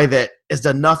a guy that has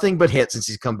done nothing but hit since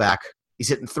he's come back. He's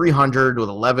hitting 300 with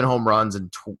 11 home runs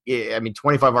and 25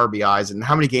 RBIs. And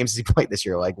how many games has he played this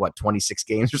year? Like, 26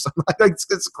 games or something? Like,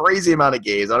 it's a crazy amount of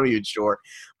games. I'm not even sure.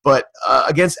 But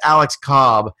against Alex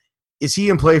Cobb, is he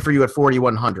in play for you at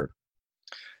 4,100?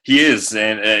 He is,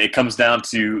 and it comes down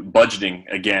to budgeting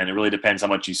again. It really depends how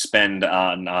much you spend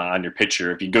on your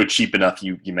pitcher. If you go cheap enough,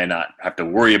 you may not have to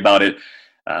worry about it.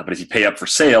 But if you pay up for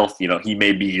sale, he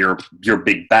may be your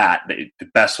big bat, the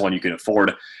best one you can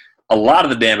afford. A lot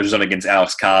of the damage done against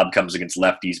Alex Cobb comes against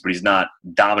lefties, but he's not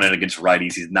dominant against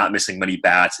righties. He's not missing many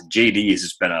bats. And JD has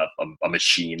just been a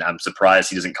machine. I'm surprised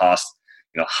he doesn't cost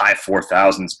high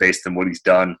 4,000s based on what he's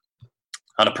done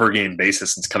on a per game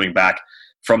basis since coming back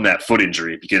from that foot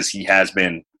injury, because he has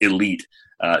been elite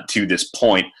to this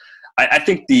point. I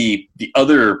think the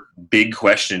other big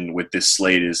question with this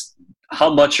slate is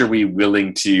how much are we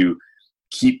willing to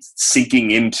keep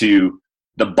sinking into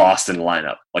the Boston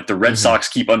lineup? Like the Red Sox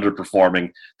keep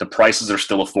underperforming. The prices are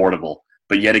still affordable.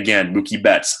 But yet again, Mookie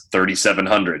Betts,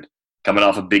 3,700, coming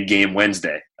off a big game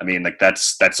Wednesday. I mean, like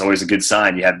that's always a good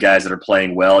sign. You have guys that are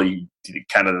playing well. You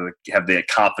kind of have the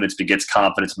confidence begets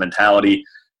confidence mentality.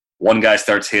 One guy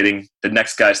starts hitting, the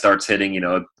next guy starts hitting,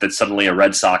 that suddenly a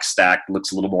Red Sox stack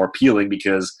looks a little more appealing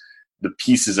because the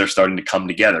pieces are starting to come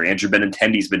together. Andrew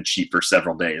Benintendi's been cheap for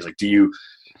several days. Like, do you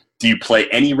play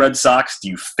any Red Sox? Do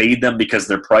you fade them because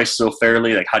they're priced so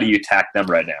fairly? Like, how do you attack them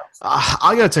right now?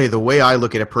 I got to tell you, the way I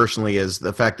look at it personally is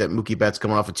the fact that Mookie Betts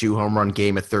coming off a 2-home-run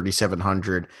game at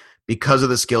 3,700 because of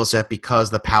the skill set,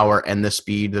 because the power and the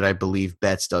speed that I believe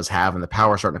Betts does have, and the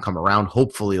power starting to come around,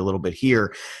 hopefully a little bit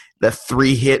here. The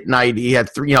 3-hit night, he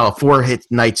had 4-hit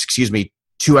nights,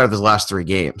 2 out of his last 3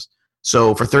 games.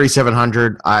 So for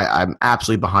 3,700, I'm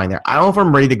absolutely behind there. I don't know if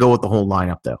I'm ready to go with the whole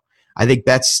lineup, though. I think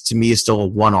Betts, to me, is still a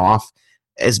one-off.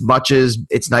 As much as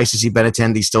it's nice to see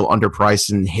Benintendi still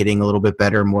underpriced and hitting a little bit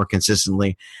better, more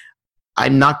consistently,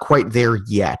 I'm not quite there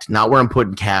yet. Not where I'm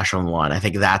putting cash on the line. I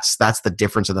think that's the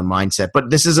difference in the mindset.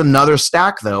 But this is another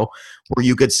stack, though, where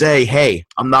you could say, hey,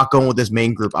 I'm not going with this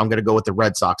main group. I'm going to go with the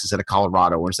Red Sox instead of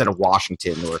Colorado or instead of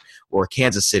Washington or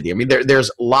Kansas City. I mean, there's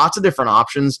lots of different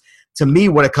options. To me,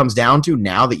 what it comes down to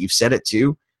now that you've said it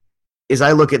too, is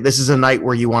I look at this as a night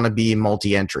where you want to be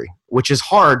multi-entry, which is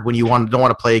hard when you don't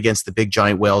want to play against the big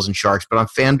giant whales and sharks. But on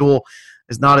FanDuel,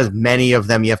 there's not as many of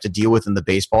them you have to deal with in the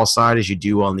baseball side as you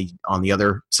do on the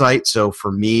other site. So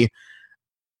for me,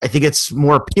 I think it's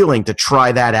more appealing to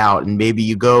try that out, and maybe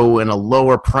you go in a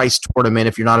lower price tournament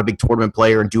if you're not a big tournament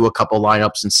player and do a couple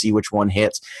lineups and see which one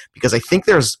hits, because I think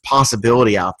there's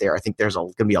possibility out there. I think there's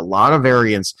going to be a lot of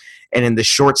variance, and in the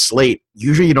short slate,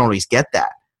 usually you don't always get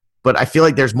that. But I feel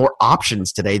like there's more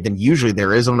options today than usually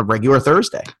there is on a regular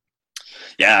Thursday.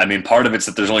 Yeah, I mean, part of it's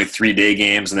that there's only 3-day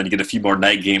games, and then you get a few more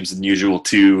night games than usual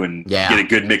too, and get a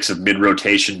good mix of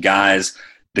mid-rotation guys.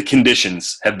 The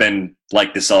conditions have been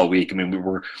like this all week. I mean,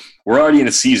 we're already in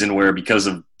a season where, because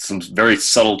of some very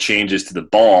subtle changes to the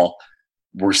ball,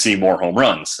 we're seeing more home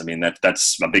runs. I mean,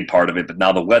 that's a big part of it. But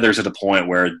now the weather's at a point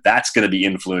where that's going to be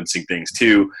influencing things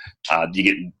too. You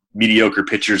get mediocre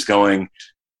pitchers going,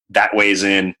 that weighs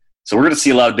in. So we're going to see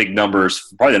a lot of big numbers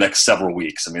for probably the next several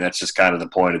weeks. I mean, that's just kind of the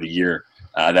point of the year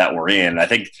that we're in. I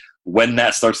think when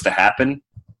that starts to happen,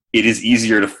 it is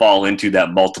easier to fall into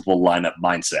that multiple lineup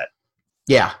mindset.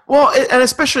 Yeah, well, and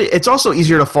especially it's also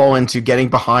easier to fall into getting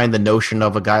behind the notion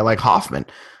of a guy like Hoffman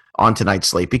on tonight's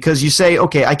slate, because you say,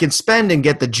 okay, I can spend and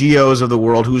get the Geos of the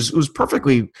world, who's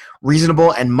perfectly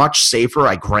reasonable and much safer,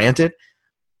 I grant it,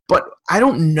 but I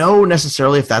don't know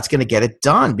necessarily if that's going to get it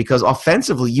done, because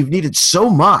offensively you've needed so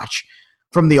much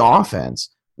from the offense,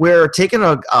 where taking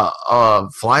a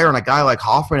flyer on a guy like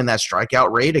Hoffman in that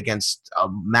strikeout rate against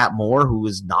Matt Moore, who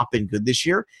has not been good this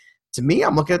year, to me,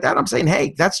 I'm looking at that. I'm saying,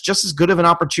 hey, that's just as good of an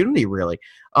opportunity, really.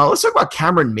 Let's talk about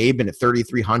Cameron Maybin at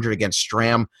 3,300 against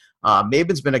Stram.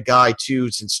 Maybin's been a guy,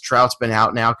 too, since Trout's been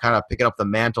out now, kind of picking up the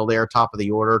mantle there, top of the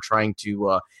order, trying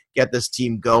to get this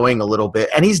team going a little bit.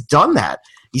 And he's done that.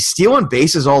 He's stealing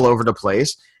bases all over the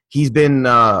place. He's been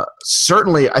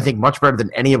certainly, I think, much better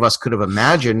than any of us could have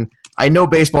imagined. I know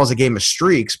baseball is a game of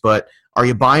streaks, but are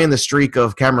you buying the streak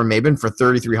of Cameron Maybin for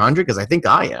 3,300? Because I think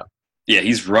I am. Yeah,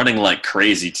 he's running like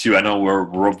crazy, too. I know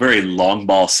we're very long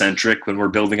ball centric when we're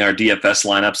building our DFS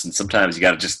lineups, and sometimes you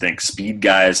got to just think speed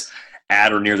guys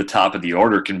at or near the top of the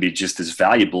order can be just as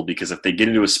valuable, because if they get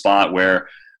into a spot where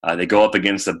they go up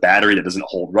against a battery that doesn't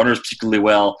hold runners particularly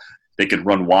well, they could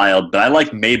run wild. But I like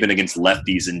Maybin against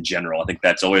lefties in general. I think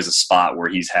that's always a spot where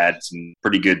he's had some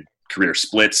pretty good career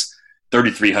splits.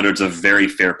 3,300 is a very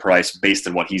fair price based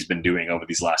on what he's been doing over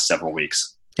these last several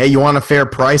weeks. Hey, you want a fair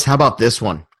price? How about this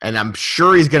one? And I'm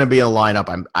sure he's going to be in the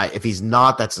lineup. If he's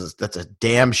not, that's a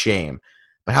damn shame.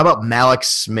 But how about Malik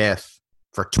Smith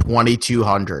for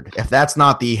 2,200? If that's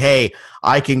not the, hey,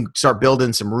 I can start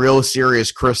building some real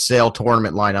serious Chris Sale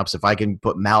tournament lineups if I can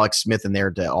put Malik Smith in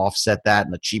there to offset that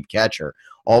and a cheap catcher,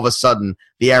 all of a sudden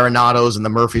the Arenados and the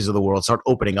Murphys of the world start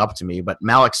opening up to me. But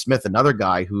Malik Smith, another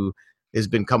guy who has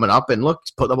been coming up and look,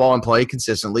 he's putting the ball in play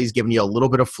consistently. He's giving you a little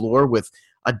bit of floor with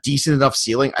a decent enough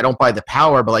ceiling. I don't buy the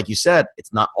power, but like you said,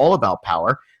 it's not all about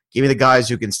power. Give me the guys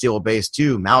who can steal a base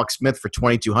too. Malik Smith for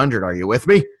 2,200. Are you with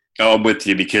me? Oh, I'm with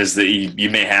you, because you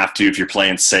may have to if you're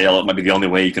playing Sale. It might be the only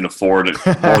way you can afford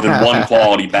more than one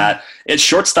quality bat. At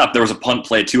shortstop, there was a punt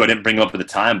play too. I didn't bring him up at the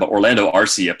time, but Orlando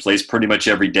Arcia plays pretty much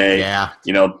every day. Yeah,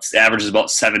 Averages about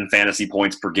 7 fantasy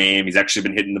points per game. He's actually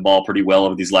been hitting the ball pretty well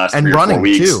over these last 3 or 4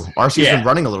 weeks. Too. Arcia's been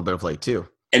running a little bit of late too.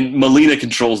 And Molina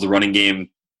controls the running game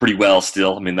pretty well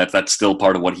still. I mean, that's still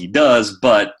part of what he does,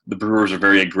 but the Brewers are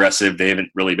very aggressive. They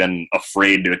haven't really been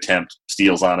afraid to attempt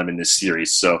steals on him in this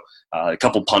series. So a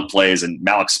couple punt plays, and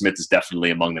Malik Smith is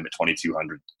definitely among them at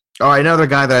 2,200. All right, another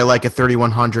guy that I like at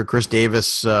 3,100, Chris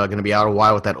Davis, going to be out a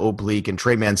while with that oblique, and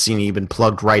Trey Mancini been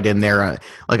plugged right in there.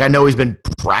 I know he's been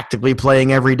practically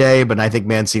playing every day, but I think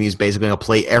Mancini's basically going to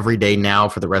play every day now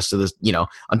for the rest of this,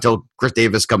 until Chris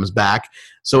Davis comes back.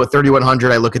 So at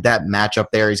 3,100, I look at that matchup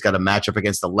there. He's got a matchup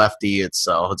against the lefty. It's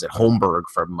at Holmberg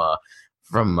from the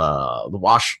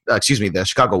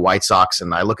Chicago White Sox,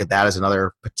 and I look at that as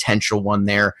another potential one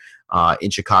there.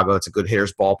 In Chicago, it's a good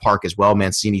hitter's ballpark as well.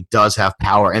 Mancini does have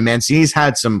power, and Mancini's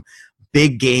had some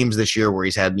big games this year where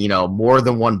he's had more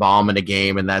than one bomb in a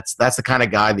game, and that's the kind of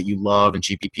guy that you love in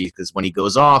GPP, because when he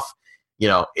goes off,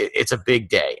 it's a big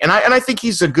day. And I think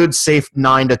he's a good safe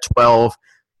 9 to 12,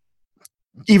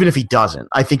 even if he doesn't.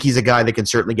 I think he's a guy that can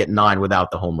certainly get 9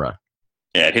 without the home run.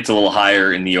 Yeah, it hits a little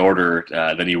higher in the order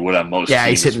than he would on most teams. Yeah,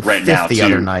 he's hitting right 5th now the too.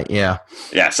 other night. Yeah,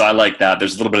 so I like that.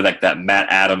 There's a little bit of that Matt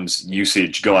Adams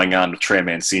usage going on with Trey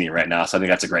Mancini right now, so I think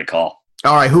that's a great call.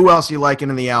 All right, who else are you liking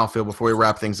in the outfield before we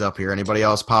wrap things up here? Anybody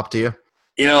else pop to you?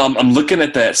 I'm looking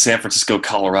at that San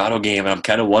Francisco-Colorado game, and I'm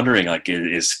kind of wondering,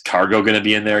 is Cargo going to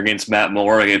be in there against Matt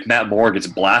Moore? If Matt Moore gets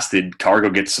blasted, Cargo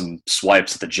gets some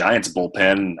swipes at the Giants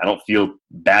bullpen. I don't feel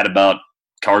bad about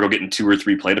Cargo getting 2 or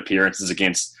 3 plate appearances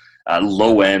against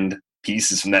low-end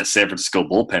pieces from that San Francisco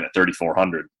bullpen at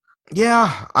 3,400.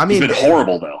 Yeah, I mean, he's been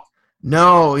horrible though.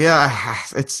 No, yeah,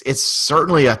 it's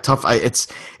certainly a tough. It's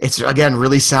again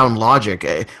really sound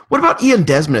logic. What about Ian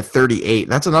Desmond at 38?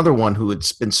 That's another one who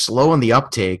has been slow in the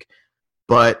uptake,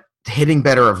 but hitting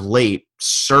better of late.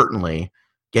 Certainly,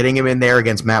 getting him in there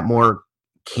against Matt Moore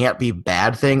can't be a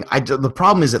bad thing. The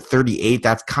problem is at 38.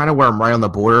 That's kind of where I'm right on the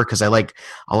border because I like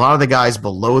a lot of the guys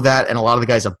below that and a lot of the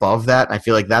guys above that. And I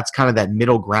feel like that's kind of that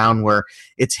middle ground where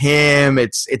it's him,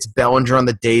 it's Bellinger on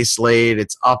the day slate,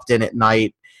 it's Upton at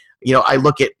night. You know, I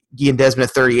look at Ian Desmond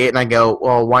at 38 and I go,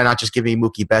 well, why not just give me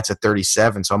Mookie Betts at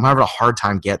 37? So I'm having a hard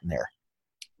time getting there.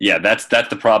 Yeah, that's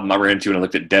the problem I ran into when I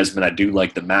looked at Desmond. I do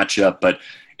like the matchup, but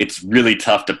it's really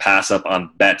tough to pass up on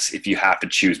Betts if you have to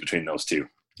choose between those two.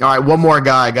 All right, one more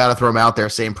guy. I got to throw him out there.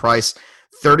 Same price.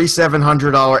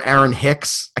 $3,700 Aaron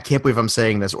Hicks. I can't believe I'm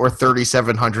saying this. Or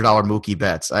 $3,700 Mookie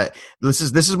Betts. This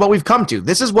is what we've come to.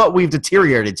 This is what we've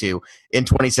deteriorated to in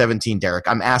 2017, Derek.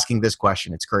 I'm asking this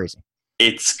question. It's crazy.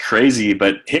 It's crazy,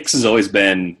 but Hicks has always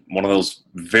been one of those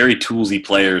very toolsy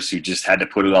players who just had to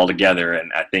put it all together,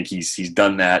 and I think he's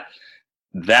done that.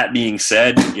 That being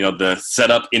said, you know, the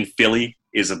setup in Philly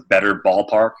is a better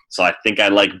ballpark, so I think I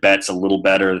like Betts a little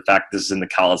better. The fact this is in the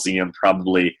Coliseum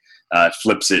probably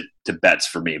flips it to Betts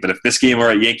for me. But if this game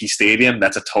were at Yankee Stadium,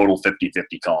 that's a total 50-50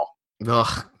 call.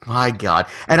 Oh, my God.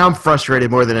 And I'm frustrated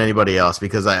more than anybody else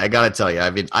because I got to tell you, I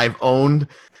mean, I've owned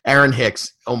Aaron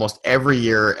Hicks almost every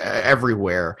year,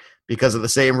 everywhere, because of the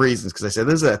same reasons. Because I said,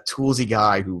 this is a toolsy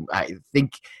guy who I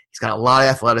think he's got a lot of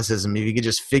athleticism. If he could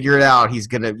just figure it out, he's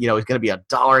going to be a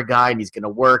dollar guy and he's going to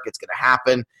work. It's going to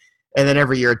happen. And then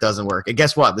every year it doesn't work. And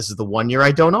guess what? This is the one year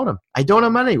I don't own him. I don't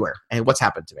own him anywhere. And what's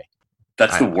happened to me?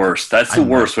 That's the worst. That's the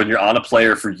worst. When you're on a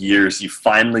player for years, you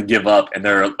finally give up and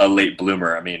they're a late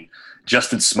bloomer. I mean,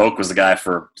 Justin Smoke was the guy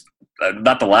for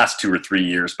not the last 2 or 3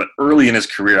 years, but early in his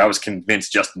career, I was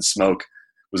convinced Justin Smoke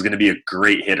was going to be a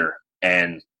great hitter.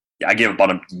 And I gave up on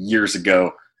him years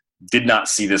ago. Did not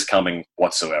see this coming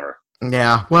whatsoever.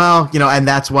 Yeah, well, you know, and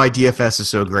that's why DFS is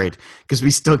so great, because we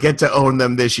still get to own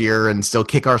them this year and still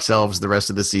kick ourselves the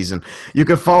rest of the season. You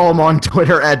can follow him on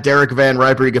Twitter at Derek Van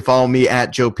Riper. You can follow me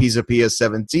at Joe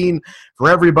Pisapia17.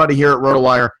 For everybody here at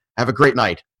RotoWire, have a great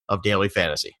night of Daily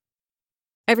Fantasy.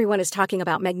 Everyone is talking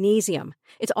about magnesium.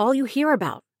 It's all you hear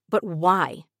about. But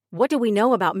why? What do we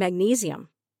know about magnesium?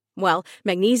 Well,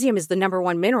 magnesium is the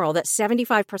 #1 mineral that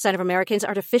 75% of Americans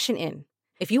are deficient in.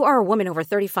 If you are a woman over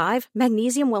 35,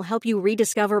 magnesium will help you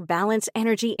rediscover balance,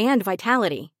 energy, and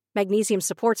vitality. Magnesium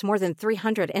supports more than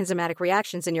 300 enzymatic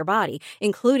reactions in your body,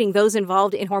 including those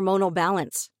involved in hormonal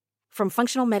balance. From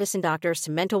functional medicine doctors to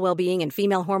mental well-being and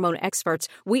female hormone experts,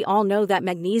 we all know that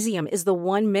magnesium is the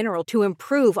one mineral to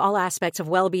improve all aspects of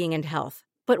well-being and health.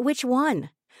 But which one?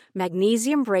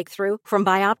 Magnesium Breakthrough from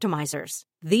Bioptimizers,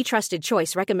 the trusted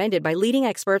choice recommended by leading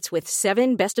experts with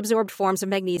 7 best-absorbed forms of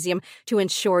magnesium to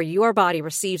ensure your body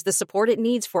receives the support it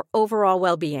needs for overall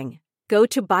well-being. Go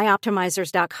to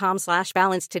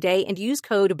bioptimizers.com/balance today and use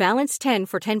code BALANCE10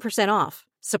 for 10% off.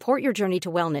 Support your journey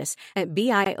to wellness at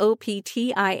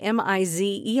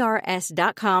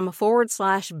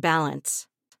bioptimizers.com/balance.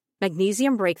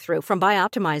 Magnesium Breakthrough from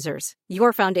Bioptimizers,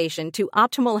 your foundation to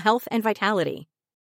optimal health and vitality.